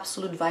 your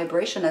absolute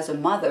vibration as a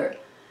mother.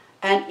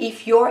 And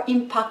if your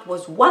impact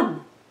was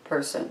one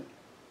person,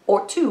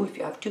 or two, if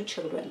you have 2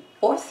 children,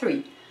 or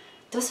 3,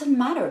 doesn't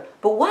matter.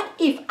 But what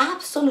if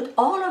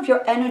all of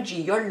your energy,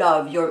 your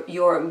love,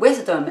 your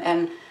wisdom,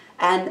 and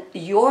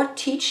your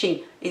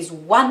teaching is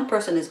one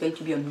person is going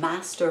to be a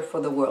master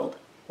for the world?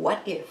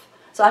 What if?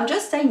 So I'm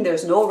just saying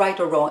there's no right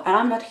or wrong, and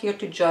I'm not here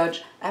to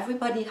judge.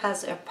 Everybody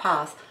has a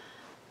path,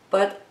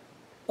 but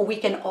we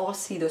can all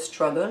see the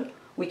struggle.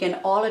 We can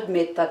all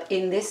admit that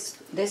in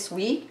this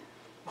week,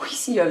 we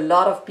see a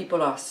lot of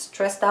people are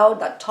stressed out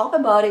that talk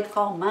about it.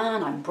 Oh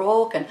man, I'm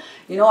broke, and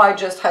I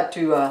just had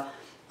to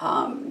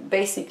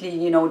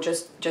basically,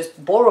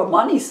 just borrow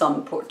money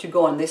to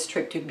go on this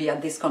trip to be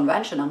at this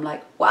convention. I'm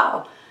like,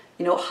 wow,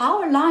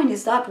 how aligned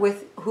is that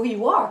with who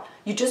you are?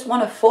 You just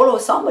want to follow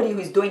somebody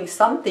who's doing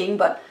something,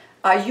 but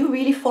are you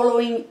really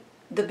following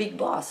the big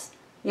boss?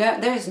 Yeah,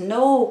 there's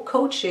no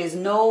coaches,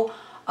 no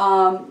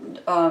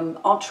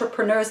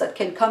entrepreneurs that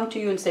can come to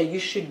you and say you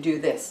should do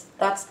this.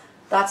 That's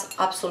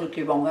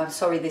absolutely wrong. I'm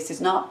sorry, this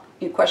is not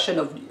a question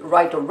of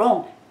right or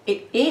wrong.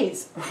 It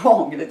is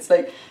wrong. It's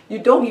like you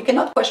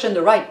cannot question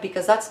the right,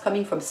 because that's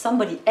coming from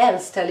somebody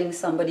else telling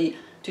somebody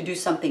to do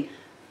something.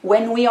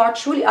 When we are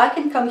truly, I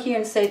can come here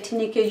and say,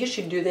 Tineke, you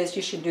should do this,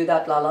 you should do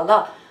that, la la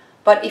la.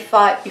 But if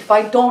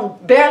I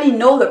don't barely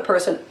know the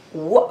person,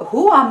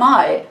 who am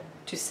I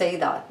to say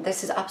that?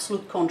 This is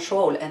absolute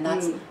control, and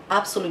that's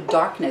absolute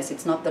darkness.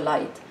 It's not the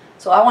light.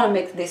 So I want to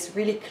make this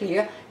really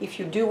clear. If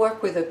you do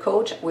work with a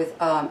coach, with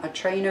a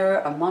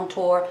trainer, a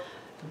mentor,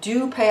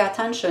 do pay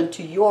attention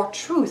to your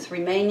truth,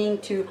 remaining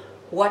to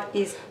what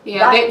is.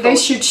 Yeah, they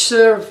should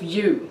serve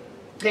you.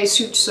 They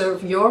should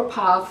serve your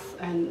path,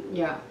 and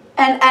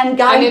and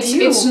guide and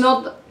you. It's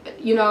not,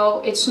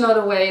 it's not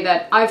a way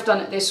that I've done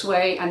it this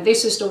way and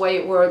this is the way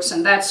it works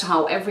and that's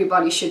how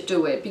everybody should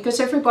do it, because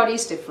everybody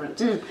is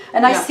different.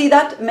 And I see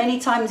that many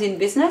times in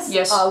business,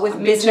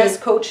 with business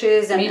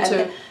coaches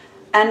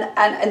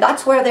and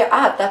that's where they're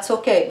at. That's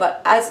okay.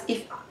 But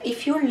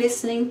if you're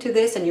listening to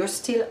this and you're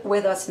still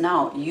with us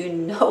now, you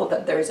know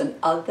that there is an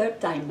other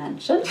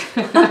dimension,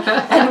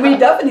 and we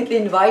definitely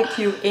invite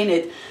you in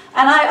it.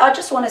 And I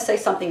just want to say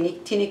something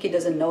Tineke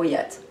doesn't know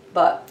yet,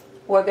 but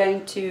we're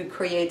going to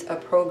create a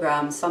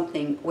program,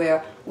 something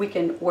where we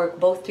can work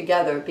both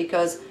together,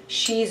 because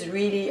she's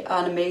really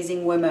an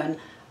amazing woman.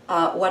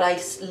 What I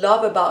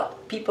love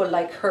about people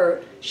like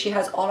her, she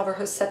has all of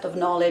her set of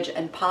knowledge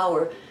and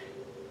power.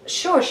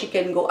 sure, she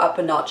can go up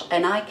a notch,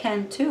 and I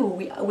can too.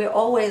 We're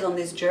always on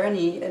this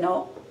journey, you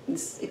know.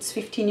 It's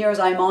 15 years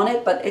I'm on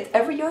it, but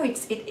every year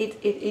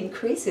it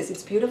increases.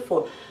 It's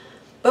beautiful.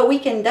 But we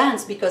can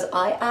dance because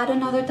I add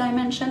another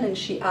dimension and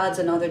she adds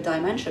another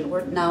dimension.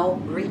 We're now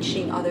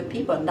reaching other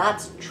people, and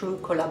that's true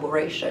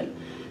collaboration.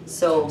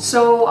 So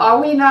are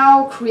we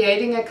now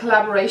creating a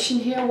collaboration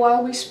here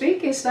while we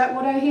speak? Is that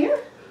what I hear?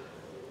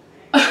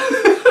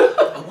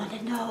 I want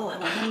to know.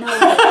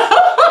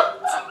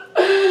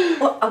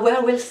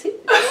 Well, we'll see.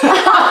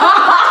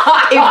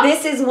 If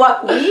this is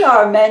what we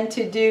are meant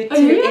to do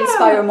to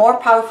inspire more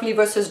powerfully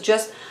versus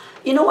just,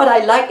 you know what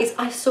I like is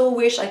I so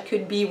wish I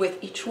could be with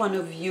each one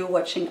of you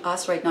watching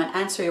us right now and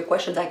answer your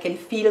questions. I can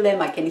feel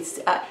them. I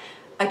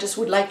just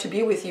would like to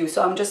be with you.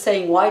 So I'm just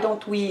saying, why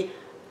don't we,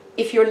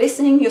 if you're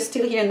listening, you're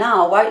still here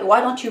now, why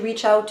don't you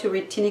reach out to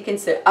Tineke and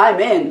say, I'm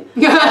in.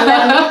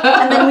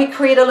 And then we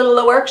create a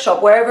little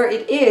workshop wherever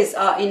it is.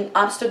 In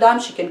Amsterdam,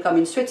 she can come.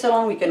 In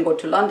Switzerland, we can go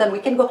to London, we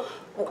can go.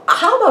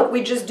 How about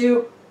we just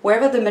do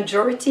wherever the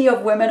majority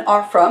of women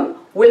are from,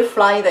 we'll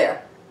fly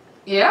there.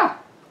 Yeah.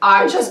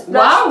 Just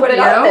put it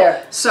out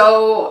there.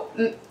 So,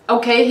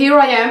 okay, here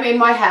I am in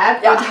my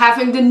head, but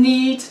having the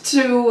need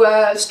to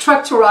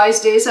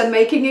structurize this and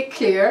making it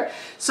clear.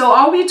 So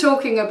are we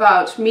talking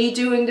about me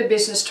doing the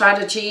business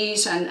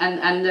strategies and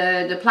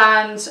the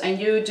plans, and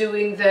you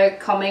doing the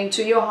coming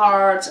to your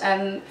heart?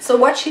 And so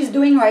what she's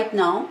doing right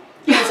now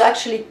is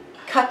actually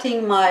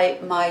cutting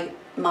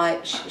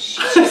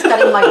she's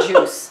cutting my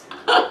juice.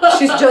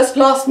 She's just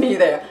lost me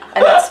there,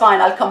 and that's fine,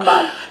 I'll come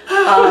back.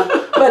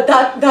 But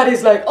that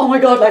is like, oh my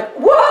God, like,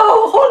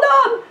 wow, hold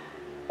on.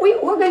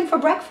 We're going for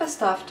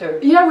breakfast after.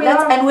 Yeah, we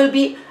are. And we'll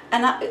be,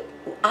 and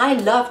I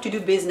love to do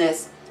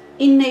business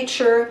in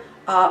nature.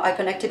 I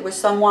connected with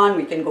someone,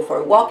 we can go for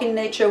a walk in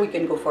nature, we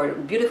can go for a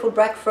beautiful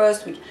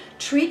breakfast.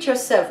 Treat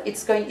yourself.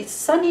 It's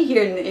sunny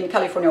here in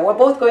California. We're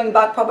both going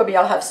back, probably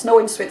I'll have snow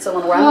in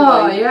Switzerland where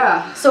I'm going. Oh,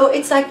 yeah. So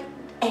it's like,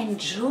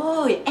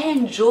 enjoy,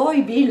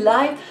 be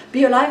alive,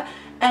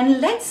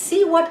 and let's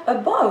see what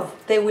above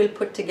they will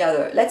put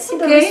together. Let's see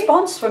the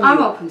response from you. I'm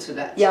open to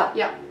that.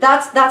 Yeah.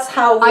 That's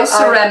how I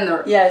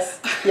surrender. Yes.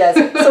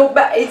 So,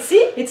 but it's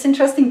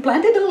interesting.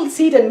 Plant a little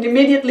seed, and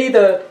immediately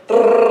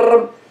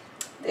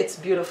it's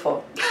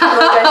beautiful.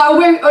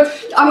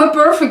 I'm a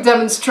perfect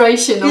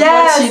demonstration of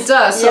what she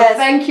does. So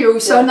thank you.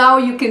 So now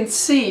you can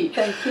see.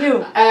 Thank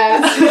you.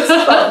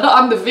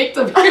 I'm the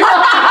victim.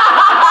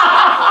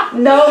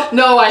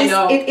 No, I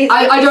know.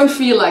 I don't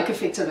feel like a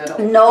victim at all.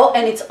 No,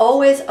 and it's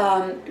always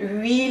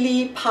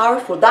really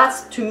powerful.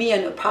 That's to me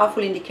a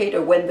powerful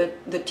indicator when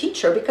the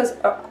teacher, because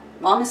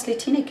honestly,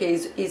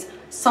 Tineke is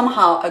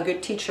somehow a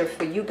good teacher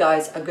for you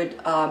guys, a good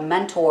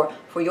mentor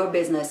for your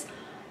business.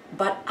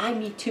 But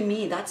to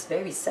me, that's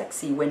very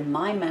sexy when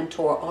my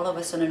mentor all of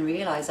a sudden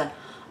realized that,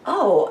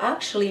 oh,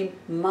 actually,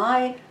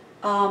 my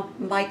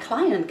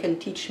client can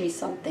teach me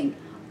something.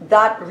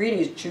 That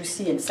really is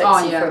juicy and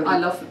sexy for me. I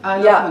love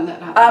when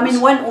that happens. I mean,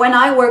 when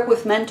I work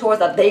with mentors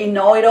that they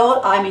know it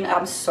all, I mean,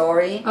 I'm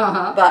sorry,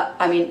 but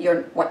I mean,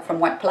 you're from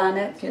what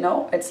planet, you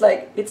know? It's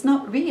like, it's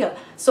not real.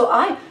 So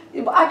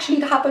actually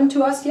it happened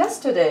to us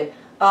yesterday.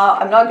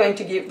 I'm not going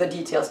to give the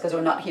details because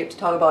we're not here to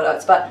talk about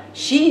us, but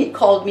she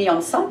called me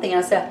on something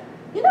and I said,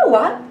 you know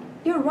what,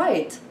 you're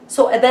right.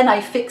 So and then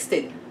I fixed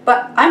it.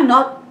 But I'm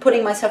not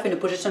putting myself in a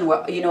position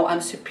where, you know,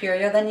 I'm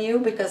superior than you,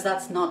 because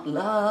that's not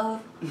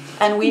love.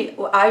 And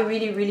I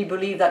really, really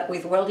believe that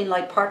with World in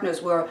Light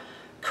Partners, we're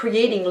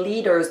creating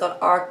leaders that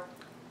are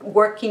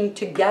working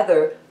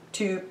together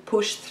to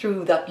push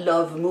through that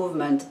love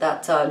movement,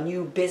 that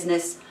new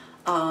business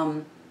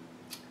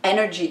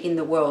energy in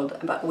the world.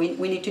 But we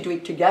need to do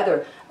it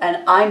together.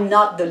 And I'm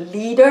not the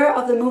leader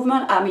of the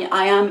movement. I mean,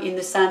 I am in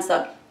the sense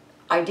that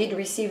I did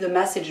receive the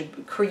message,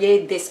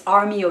 create this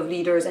army of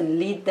leaders and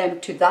lead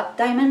them to that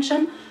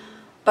dimension.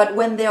 But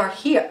when they are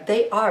here,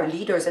 they are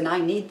leaders and I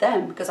need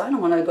them, because I don't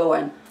want to go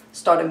and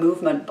start a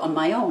movement on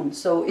my own.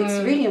 So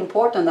it's really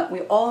important that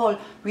we're all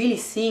really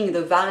seeing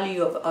the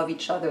value of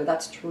each other.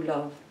 That's true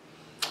love.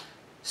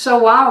 So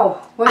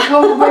wow, we're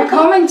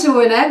coming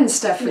to an end,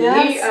 Stephanie.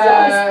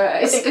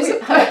 Yes.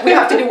 We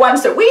have to do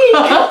once a week.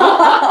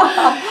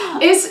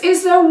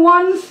 Is there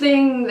one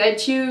thing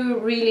that you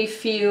really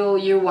feel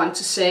you want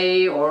to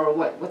say, or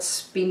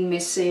what's been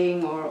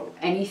missing, or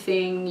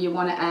anything you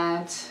want to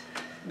add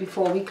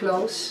before we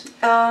close?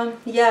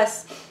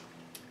 Yes.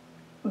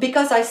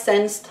 Because I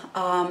sensed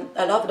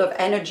a lot of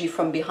energy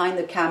from behind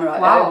the camera.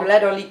 Wow. I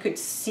literally could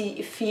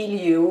feel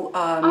you.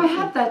 I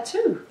had that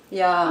too.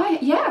 Yeah.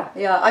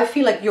 Yeah. I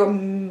feel like you're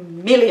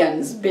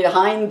millions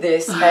behind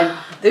this, and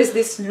there's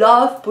this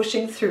love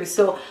pushing through.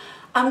 So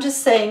I'm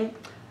just saying,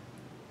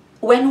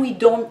 when we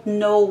don't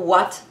know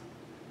what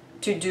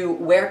to do,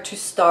 where to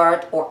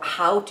start, or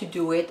how to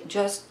do it,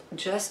 just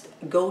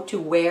go to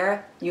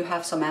where you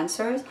have some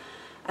answers.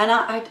 And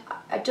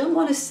I don't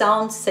want to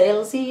sound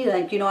salesy,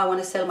 like, you know, I want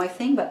to sell my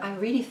thing, but I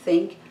really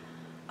think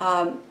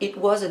it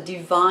was a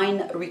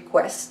divine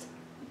request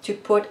to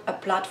put a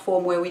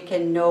platform where we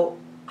can know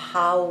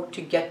how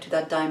to get to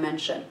that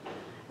dimension.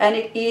 And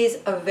it is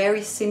a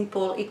very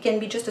simple, it can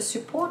be just a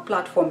support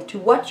platform to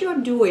what you're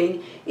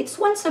doing. It's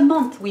once a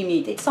month we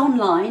meet, it's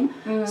online.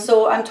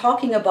 So I'm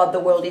talking about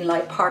the World in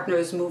Light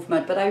Partners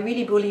movement, but I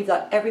really believe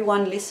that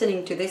everyone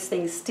listening to this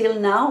thing still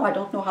now, I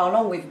don't know how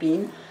long we've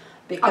been.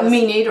 Because,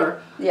 me neither.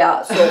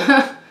 Yeah, so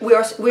we're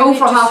over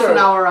here to half serve. an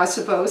hour, I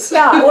suppose.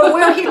 Yeah, well,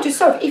 we're here to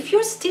serve. If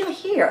you're still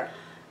here,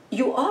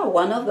 you are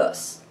one of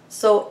us.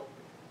 So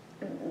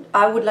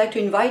I would like to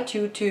invite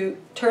you to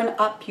turn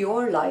up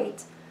your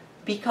light,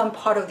 become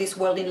part of this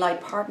World in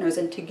Light Partners,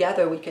 and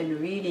together we can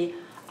really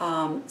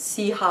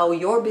see how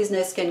your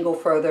business can go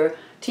further.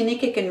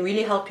 Tineke can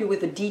really help you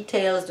with the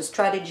details, the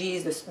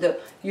strategies.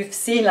 You've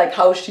seen like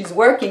how she's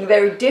working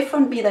very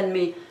differently than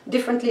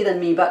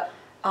me, but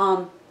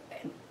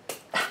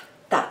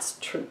that's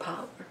true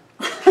power.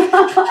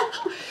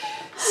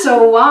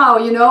 So wow,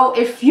 you know,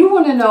 if you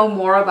want to know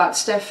more about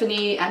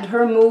Stephanie and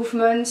her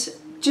movement,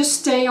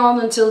 just stay on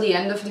until the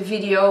end of the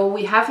video.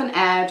 We have an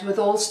ad with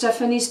all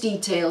Stephanie's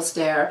details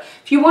there.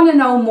 If you want to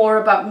know more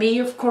about me,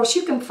 of course,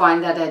 you can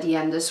find that at the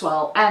end as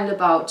well, and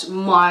about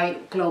my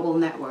global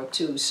network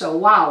too. So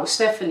wow,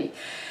 Stephanie,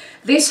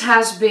 this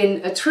has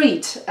been a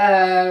treat,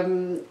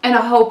 and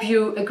I hope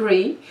you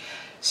agree.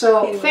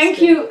 So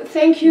thank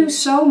you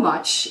so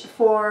much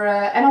for,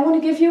 and I want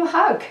to give you a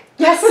hug.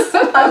 Yes,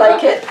 I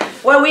like it.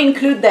 Well, we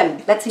include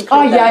them. Let's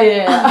include them.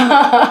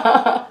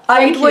 Yeah.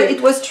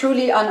 It was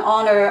truly an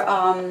honor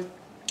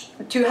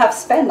to have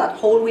spent that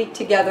whole week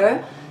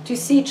together, to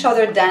see each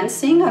other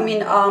dancing. I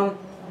mean,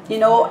 you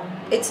know,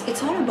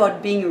 it's all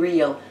about being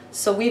real.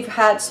 So we've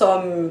had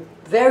some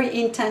very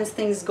intense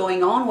things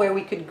going on where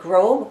we could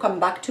grow, come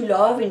back to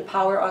love,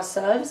 empower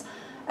ourselves,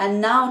 and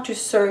now to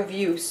serve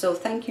you. So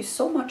thank you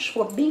so much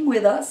for being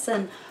with us,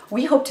 and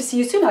we hope to see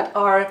you soon at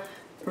our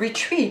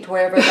retreat,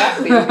 wherever that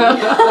will be.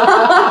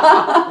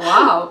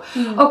 Wow.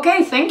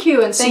 Okay, thank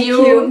you, and see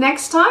you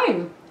next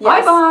time.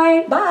 Yes.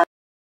 Bye-bye. Bye.